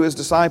pour into His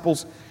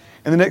disciples,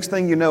 and the next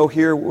thing you know,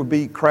 here would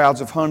be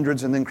crowds of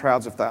hundreds and then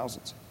crowds of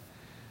thousands.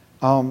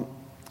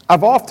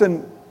 I've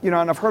often, and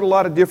I've heard a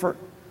lot of different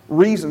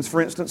reasons,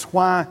 for instance,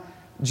 why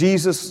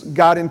Jesus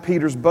got in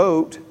Peter's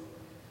boat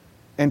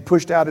and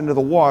pushed out into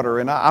the water.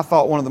 And I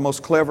thought one of the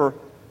most clever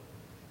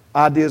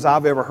ideas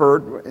I've ever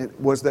heard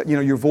was that,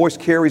 your voice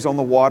carries on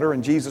the water,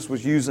 and Jesus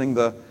was using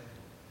the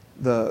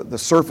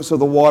surface of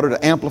the water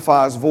to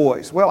amplify His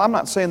voice. Well, I'm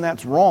not saying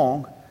that's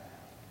wrong,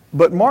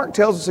 but Mark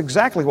tells us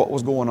exactly what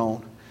was going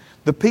on.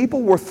 The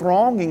people were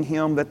thronging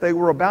Him that they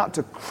were about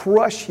to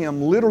crush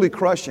Him, literally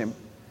crush Him.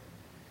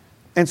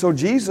 And so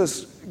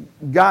Jesus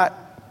got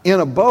in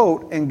a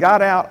boat and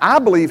got out. I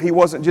believe He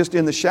wasn't just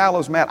in the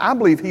shallows, Matt. I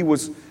believe He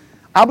was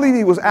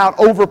out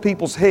over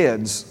people's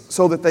heads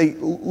so that they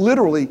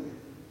literally,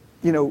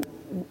 in other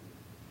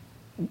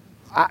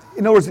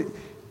words,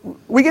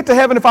 we get to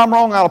heaven. If I'm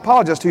wrong, I'll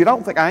apologize to you. I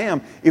don't think I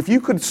am. If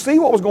you could see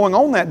what was going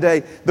on that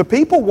day, the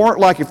people weren't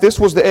like, if this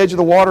was the edge of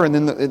the water and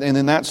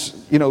then that's,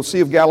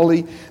 Sea of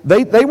Galilee,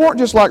 they weren't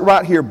just like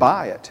right here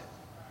by it.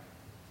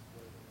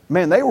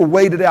 Man, they were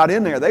waded out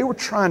in there. They were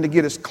trying to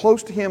get as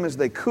close to Him as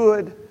they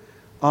could.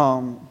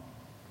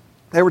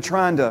 They were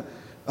trying to,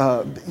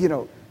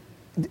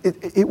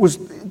 it was,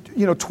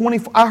 20.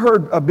 I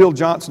heard Bill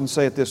Johnson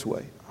say it this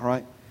way, all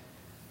right?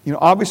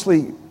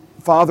 Obviously,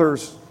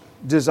 Father's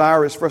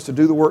desire is for us to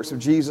do the works of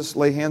Jesus,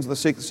 lay hands on the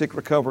sick,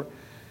 recover.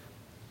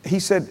 He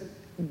said,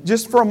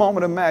 just for a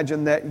moment,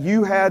 imagine that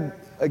you had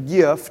a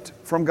gift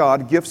from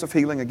God, gifts of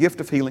healing, a gift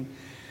of healing,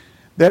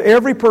 that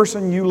every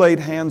person you laid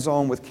hands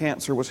on with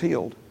cancer was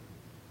healed.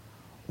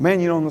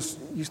 Man, you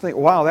think,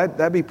 wow,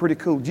 that'd be pretty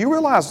cool. Do you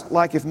realize,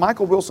 like, if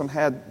Michael Wilson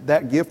had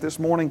that gift this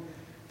morning,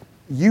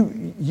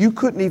 you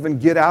couldn't even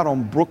get out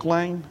on Brook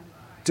Lane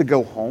to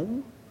go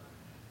home?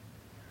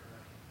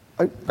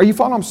 Are you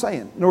following what I'm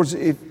saying? In other words,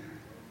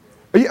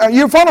 are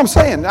you following what I'm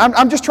saying?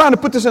 I'm just trying to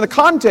put this in a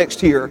context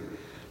here.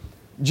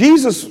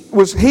 Jesus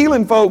was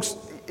healing folks,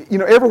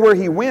 everywhere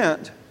He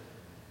went,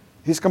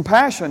 His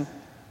compassion.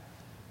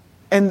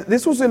 And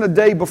this was in a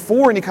day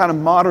before any kind of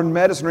modern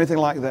medicine or anything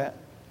like that.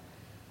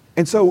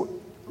 And so,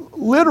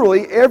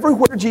 literally,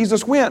 everywhere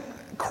Jesus went,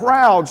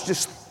 crowds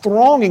just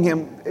thronging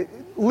Him,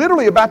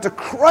 literally about to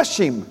crush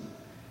Him.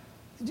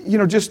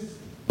 Just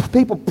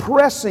people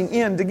pressing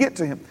in to get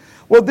to Him.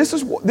 Well, this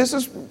is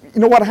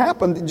what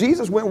happened.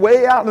 Jesus went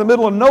way out in the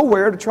middle of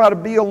nowhere to try to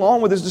be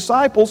alone with His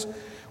disciples.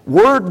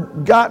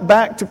 Word got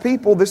back to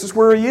people, this is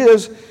where He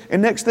is.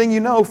 And next thing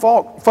you know,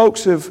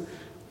 folks have,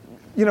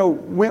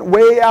 went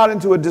way out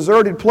into a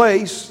deserted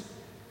place.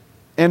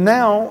 And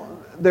now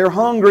they're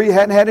hungry,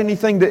 hadn't had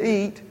anything to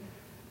eat.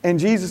 And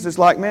Jesus is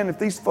like, man, if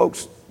these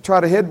folks try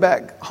to head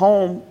back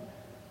home,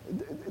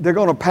 they're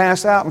going to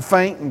pass out and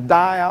faint and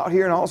die out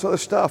here and all this other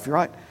stuff,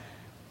 right?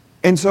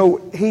 And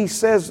so He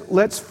says,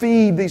 let's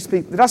feed these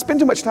people. Did I spend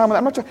too much time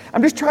on that?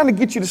 I'm just trying to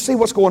get you to see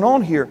what's going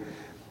on here.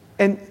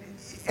 And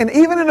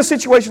even in a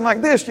situation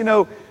like this,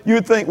 you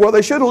would think, well,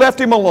 they should have left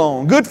Him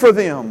alone. Good for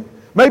them.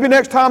 Maybe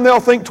next time they'll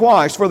think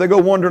twice before they go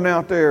wandering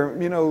out there,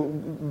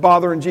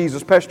 bothering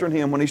Jesus, pestering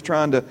Him when He's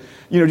trying to,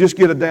 just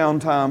get a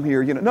downtime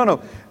here.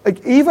 No.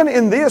 Like, even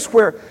in this,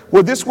 where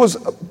this was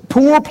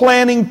poor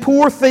planning,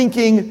 poor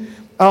thinking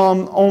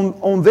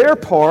on their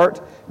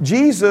part,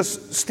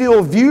 Jesus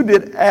still viewed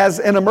it as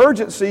an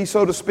emergency,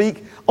 so to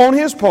speak, on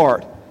His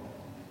part.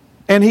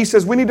 And He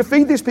says, we need to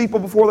feed these people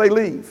before they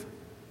leave.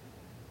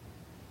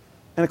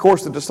 And of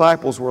course, the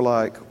disciples were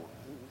like,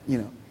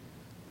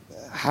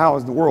 how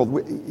is the world?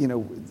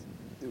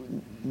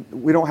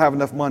 We don't have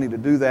enough money to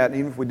do that. And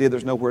even if we did,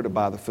 there's nowhere to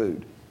buy the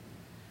food.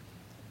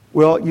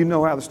 Well, you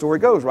know how the story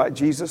goes, right?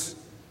 Jesus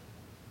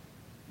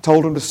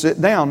told them to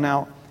sit down.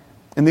 Now,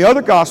 in the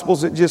other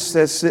Gospels, it just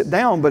says sit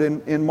down. But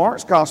in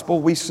Mark's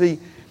Gospel, we see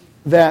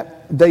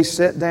that they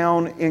sat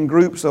down in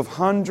groups of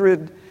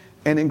 100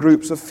 and in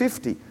groups of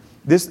 50.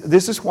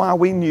 This is why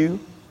we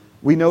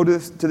know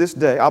to this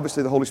day,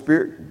 obviously the Holy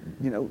Spirit,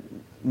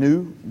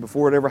 knew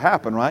before it ever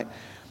happened, right?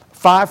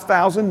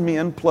 5,000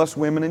 men plus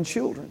women and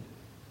children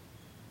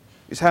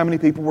is how many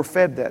people were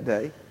fed that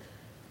day.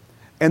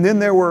 And then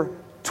there were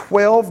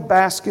 12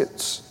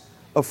 baskets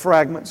of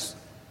fragments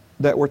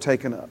that were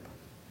taken up.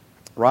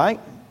 Right?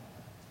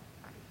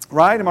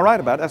 Right? Am I right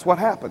about it? That's what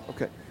happened.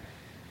 Okay.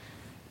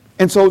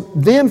 And so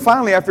then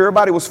finally, after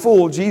everybody was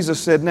full, Jesus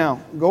said,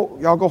 now,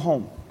 y'all go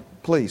home.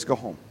 Please, go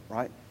home.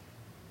 Right?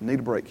 Need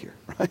a break here.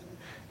 Right?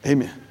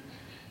 Amen.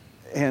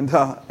 And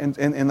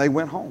they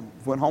went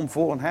home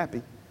full and happy.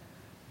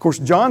 Of course,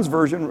 John's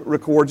version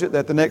records it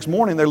that the next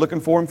morning they're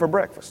looking for him for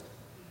breakfast.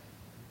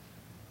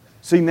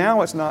 See,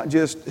 now it's not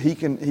just he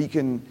can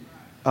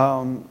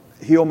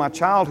heal my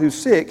child who's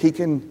sick. He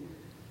can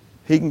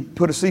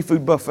put a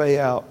seafood buffet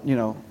out,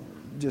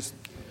 just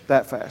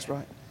that fast,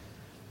 right?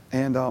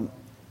 And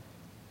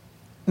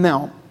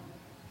now,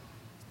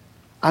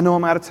 I know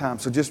I'm out of time,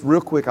 so just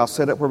real quick, I'll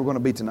set up where we're going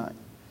to be tonight.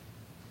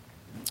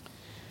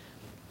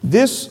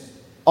 This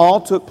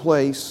all took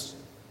place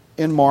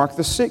in Mark,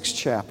 the 6th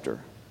chapter.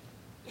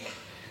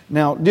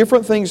 Now,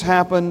 different things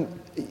happen.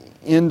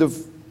 End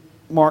of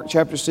Mark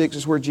chapter 6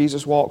 is where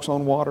Jesus walks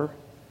on water.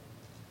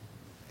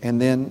 And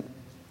then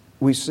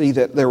we see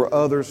that there were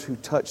others who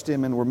touched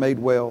him and were made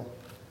well.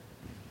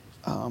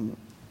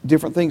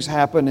 Different things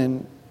happen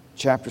in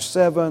chapter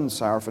 7, the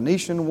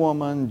Syrophoenician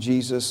woman.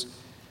 Jesus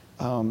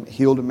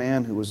healed a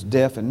man who was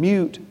deaf and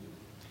mute.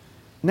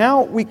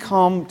 Now we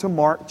come to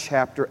Mark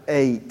chapter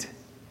 8.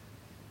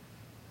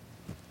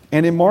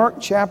 And in Mark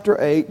chapter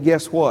 8,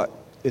 guess what?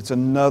 It's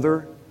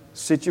another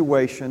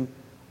situation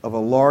of a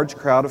large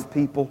crowd of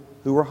people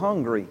who are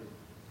hungry.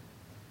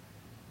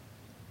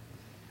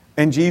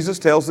 And Jesus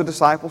tells the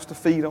disciples to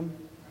feed them.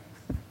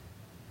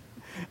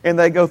 And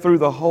they go through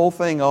the whole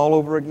thing all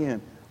over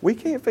again. We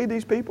can't feed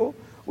these people.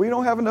 We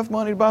don't have enough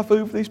money to buy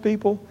food for these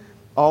people.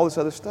 All this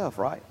other stuff,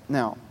 right?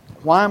 Now,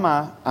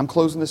 I'm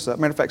closing this up.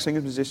 Matter of fact,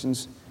 singers,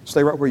 musicians,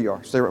 stay right where you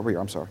are. Stay right where you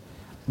are. I'm sorry.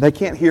 They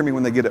can't hear me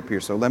when they get up here,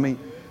 so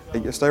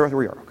stay right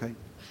where you are, okay?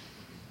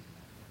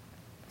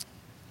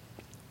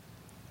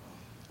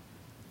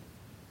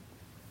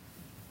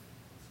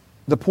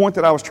 The point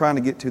that I was trying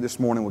to get to this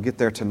morning, we'll get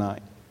there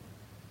tonight.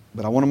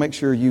 But I want to make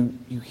sure you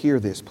hear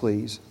this,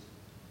 please.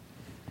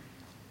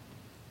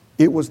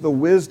 It was the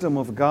wisdom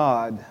of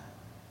God.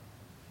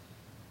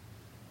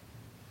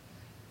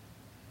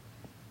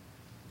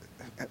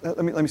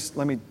 Let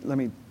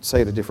me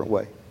say it a different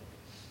way.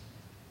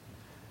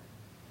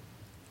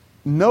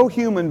 No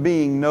human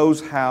being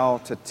knows how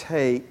to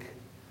take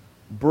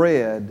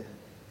bread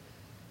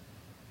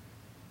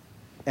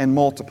and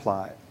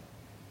multiply it.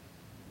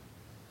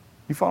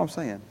 You follow what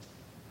I'm saying?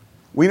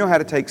 We know how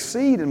to take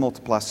seed and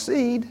multiply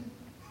seed.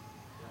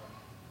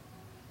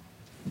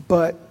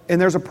 And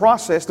there's a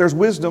process, there's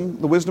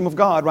wisdom, the wisdom of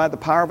God, right? The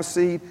power of a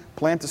seed,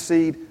 plant the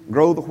seed,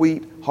 grow the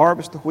wheat,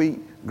 harvest the wheat,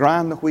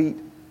 grind the wheat,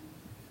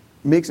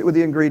 mix it with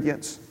the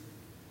ingredients,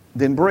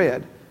 then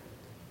bread.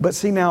 But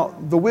see now,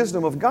 the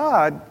wisdom of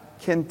God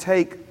can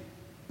take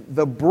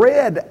the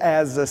bread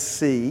as a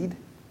seed.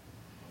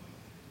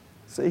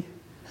 See?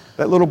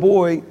 That little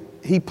boy,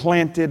 he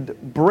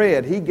planted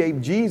bread. He gave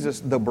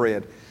Jesus the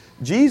bread.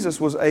 Jesus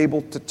was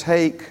able to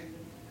take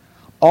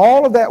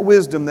all of that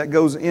wisdom that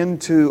goes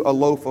into a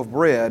loaf of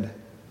bread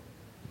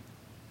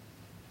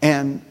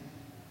and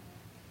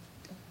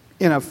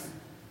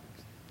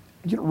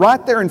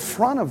right there in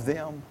front of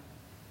them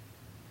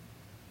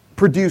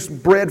produce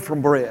bread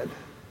from bread.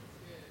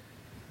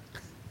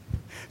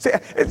 See,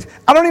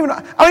 I don't even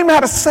know how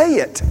to say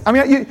it. I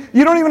mean,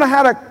 you don't even know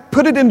how to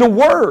put it into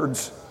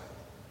words.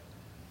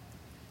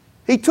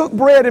 He took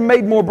bread and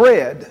made more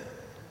bread.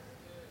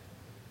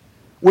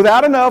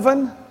 Without an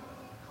oven,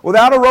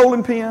 without a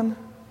rolling pin,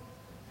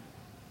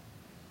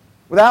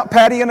 without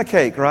patty and a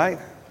cake, right?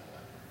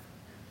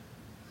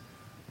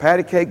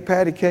 Patty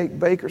cake,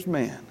 baker's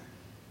man.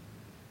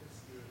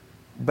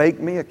 Bake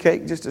me a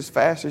cake just as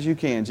fast as you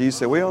can. Jesus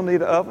said, we don't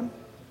need an oven.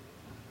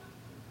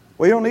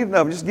 We don't need an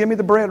oven. Just give me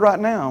the bread right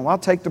now. I'll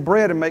take the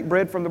bread and make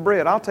bread from the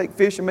bread. I'll take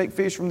fish and make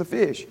fish from the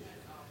fish.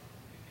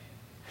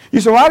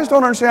 You say, well, I just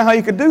don't understand how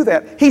you could do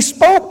that. He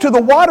spoke to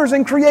the waters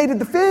and created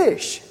the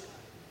fish.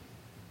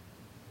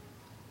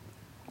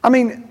 I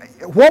mean,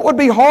 what would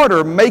be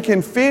harder,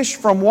 making fish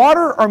from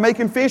water or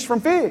making fish from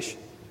fish?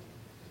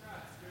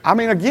 I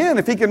mean, again,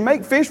 if he can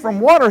make fish from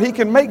water, he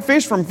can make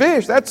fish from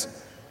fish. That's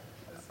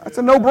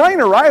a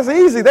no-brainer, right? It's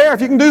easy there.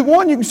 If you can do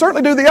one, you can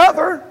certainly do the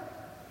other.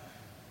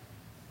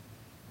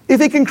 If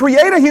he can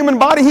create a human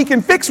body, he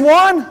can fix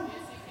one.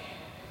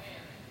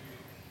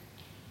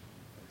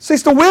 See,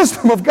 it's the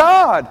wisdom of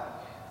God.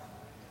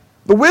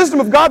 The wisdom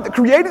of God that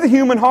created the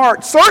human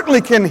heart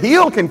certainly can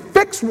heal, can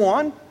fix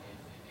one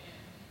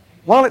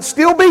while it's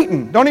still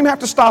beating. Don't even have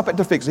to stop it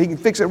to fix it. He can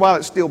fix it while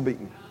it's still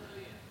beating.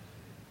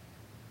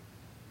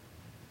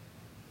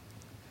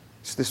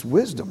 It's this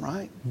wisdom,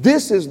 right?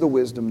 This is the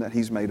wisdom that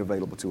He's made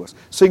available to us.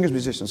 Singers,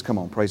 musicians, come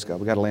on, praise God.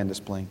 We've got to land this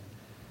plane.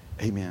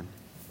 Amen.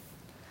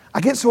 I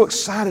get so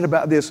excited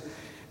about this.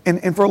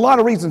 And for a lot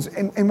of reasons.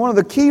 And one of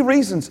the key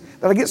reasons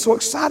that I get so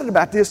excited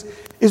about this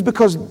is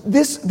because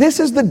this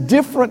is the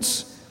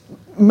difference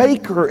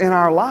maker in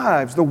our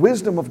lives, the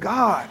wisdom of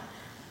God.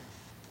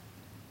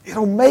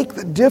 It'll make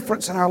the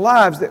difference in our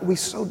lives that we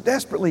so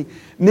desperately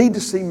need to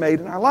see made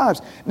in our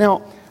lives.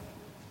 Now,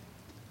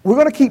 we're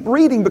going to keep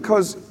reading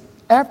because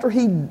after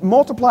he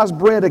multiplies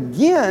bread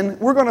again,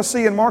 we're going to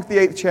see in Mark the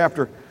 8th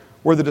chapter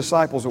where the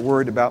disciples are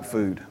worried about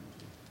food.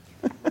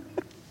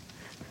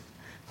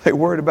 They're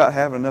worried about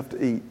having enough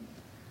to eat.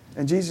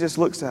 And Jesus just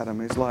looks at them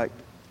and he's like,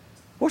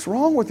 what's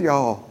wrong with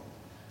y'all?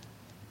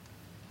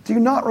 Do you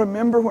not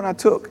remember when I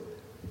took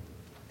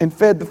and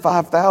fed the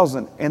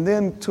 5,000 and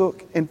then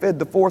took and fed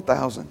the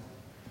 4,000?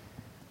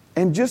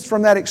 And just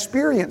from that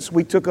experience,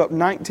 we took up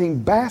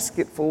 19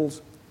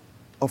 basketfuls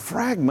of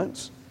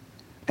fragments.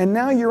 And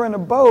now you're in a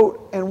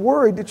boat and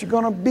worried that you're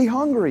going to be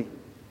hungry.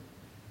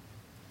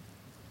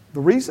 The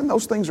reason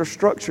those things are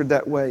structured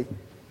that way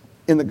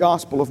in the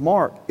Gospel of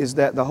Mark is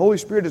that the Holy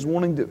Spirit is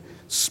wanting to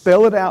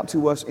spell it out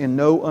to us in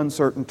no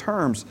uncertain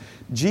terms.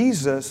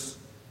 Jesus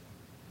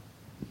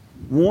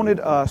wanted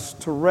us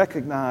to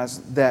recognize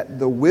that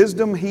the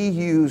wisdom He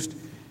used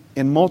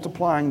in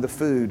multiplying the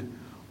food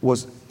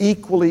was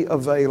equally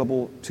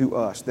available to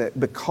us. That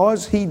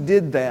because He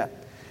did that,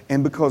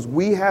 and because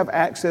we have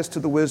access to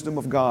the wisdom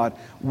of God,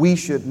 we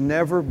should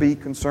never be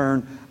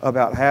concerned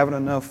about having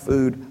enough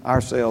food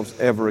ourselves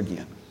ever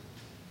again.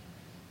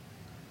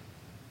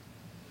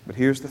 But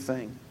here's the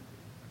thing.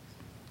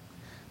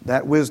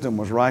 That wisdom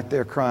was right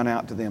there crying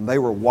out to them. They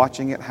were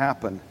watching it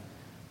happen,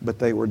 but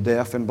they were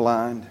deaf and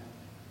blind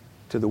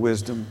to the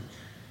wisdom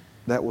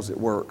that was at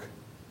work.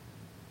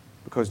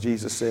 Because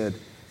Jesus said,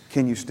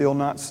 can you still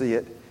not see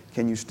it?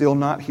 Can you still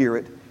not hear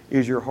it?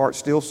 Is your heart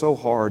still so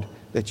hard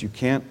that you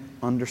can't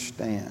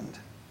understand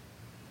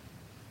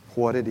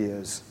what it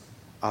is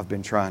I've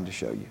been trying to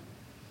show you?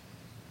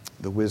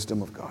 The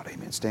wisdom of God.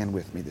 Amen. Stand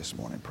with me this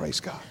morning. Praise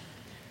God.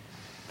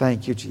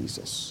 Thank you,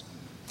 Jesus.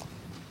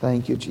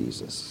 Thank you,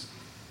 Jesus.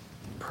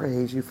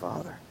 Praise you,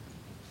 Father.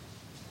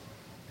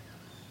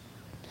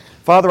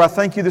 Father, I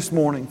thank you this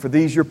morning for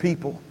these your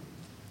people.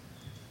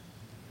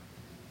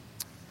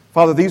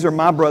 Father, these are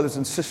my brothers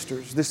and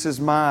sisters. This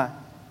is my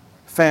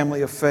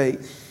family of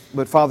faith.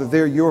 But Father,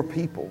 they're your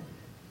people.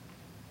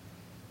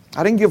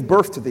 I didn't give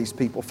birth to these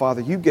people, Father.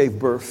 You gave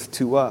birth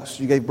to us.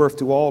 You gave birth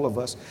to all of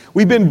us.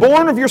 We've been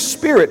born of your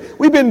Spirit.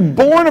 We've been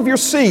born of your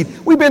seed.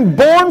 We've been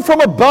born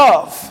from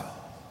above.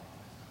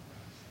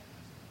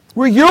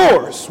 We're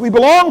yours. We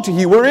belong to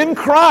you. We're in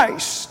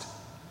Christ.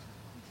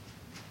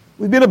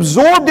 We've been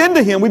absorbed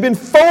into Him. We've been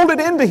folded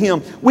into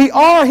Him. We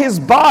are His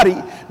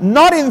body,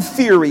 not in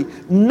theory,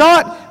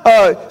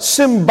 not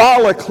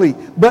symbolically,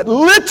 but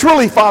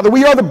literally, Father.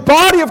 We are the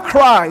body of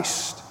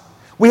Christ.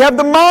 We have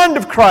the mind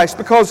of Christ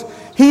because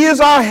He is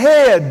our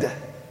head.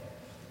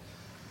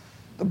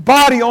 The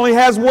body only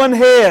has one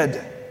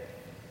head.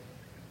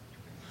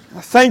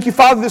 I thank you,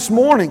 Father, this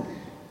morning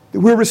that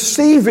we're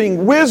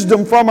receiving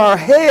wisdom from our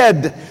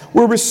head.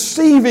 We're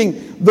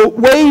receiving the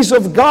ways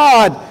of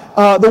God,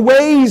 the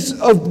ways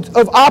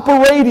of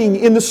operating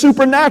in the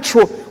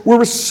supernatural. We're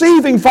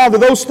receiving, Father,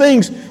 those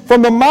things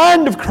from the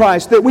mind of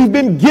Christ that we've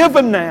been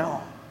given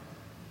now.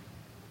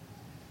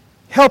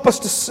 Help us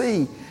to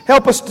see.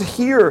 Help us to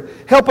hear.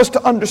 Help us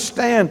to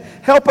understand.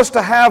 Help us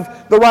to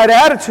have the right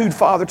attitude,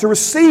 Father, to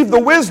receive the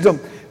wisdom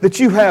that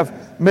you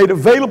have made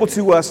available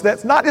to us.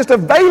 That's not just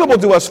available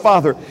to us,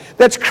 Father,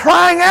 that's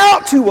crying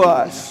out to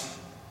us.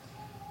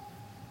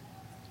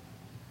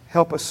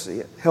 Help us see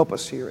it. Help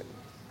us hear it.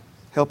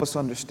 Help us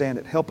understand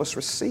it. Help us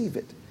receive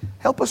it.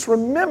 Help us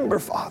remember,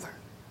 Father.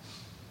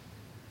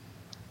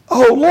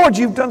 Oh, Lord,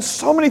 you've done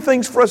so many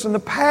things for us in the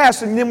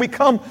past, and then we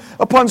come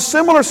upon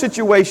similar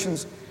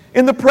situations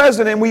in the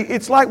present, and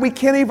it's like we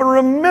can't even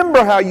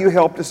remember how you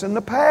helped us in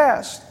the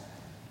past.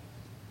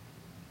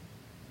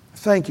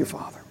 Thank you,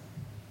 Father,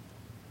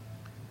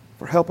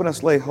 for helping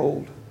us lay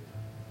hold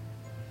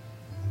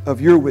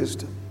of your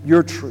wisdom,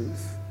 your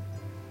truth,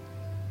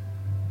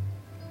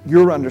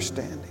 your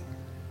understanding,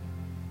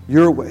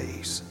 your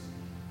ways.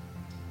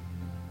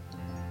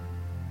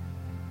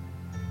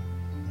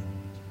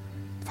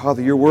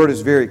 Father, your word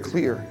is very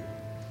clear.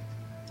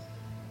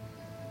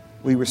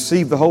 We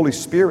receive the Holy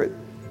Spirit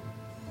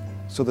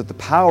so that the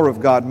power of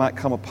God might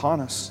come upon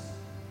us.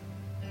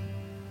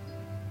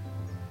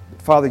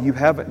 But Father, you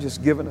haven't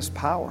just given us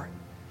power.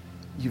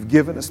 You've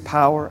given us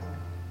power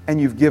and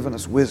you've given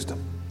us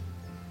wisdom,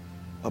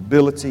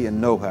 ability,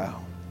 and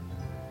know-how.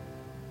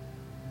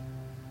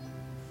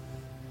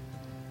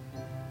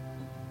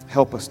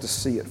 Help us to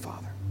see it,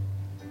 Father.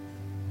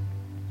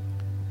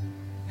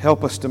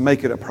 Help us to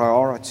make it a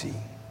priority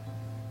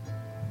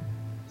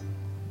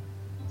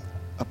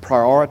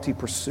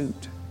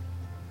pursuit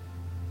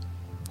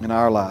in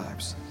our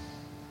lives.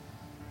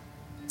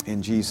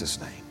 In Jesus'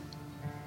 name.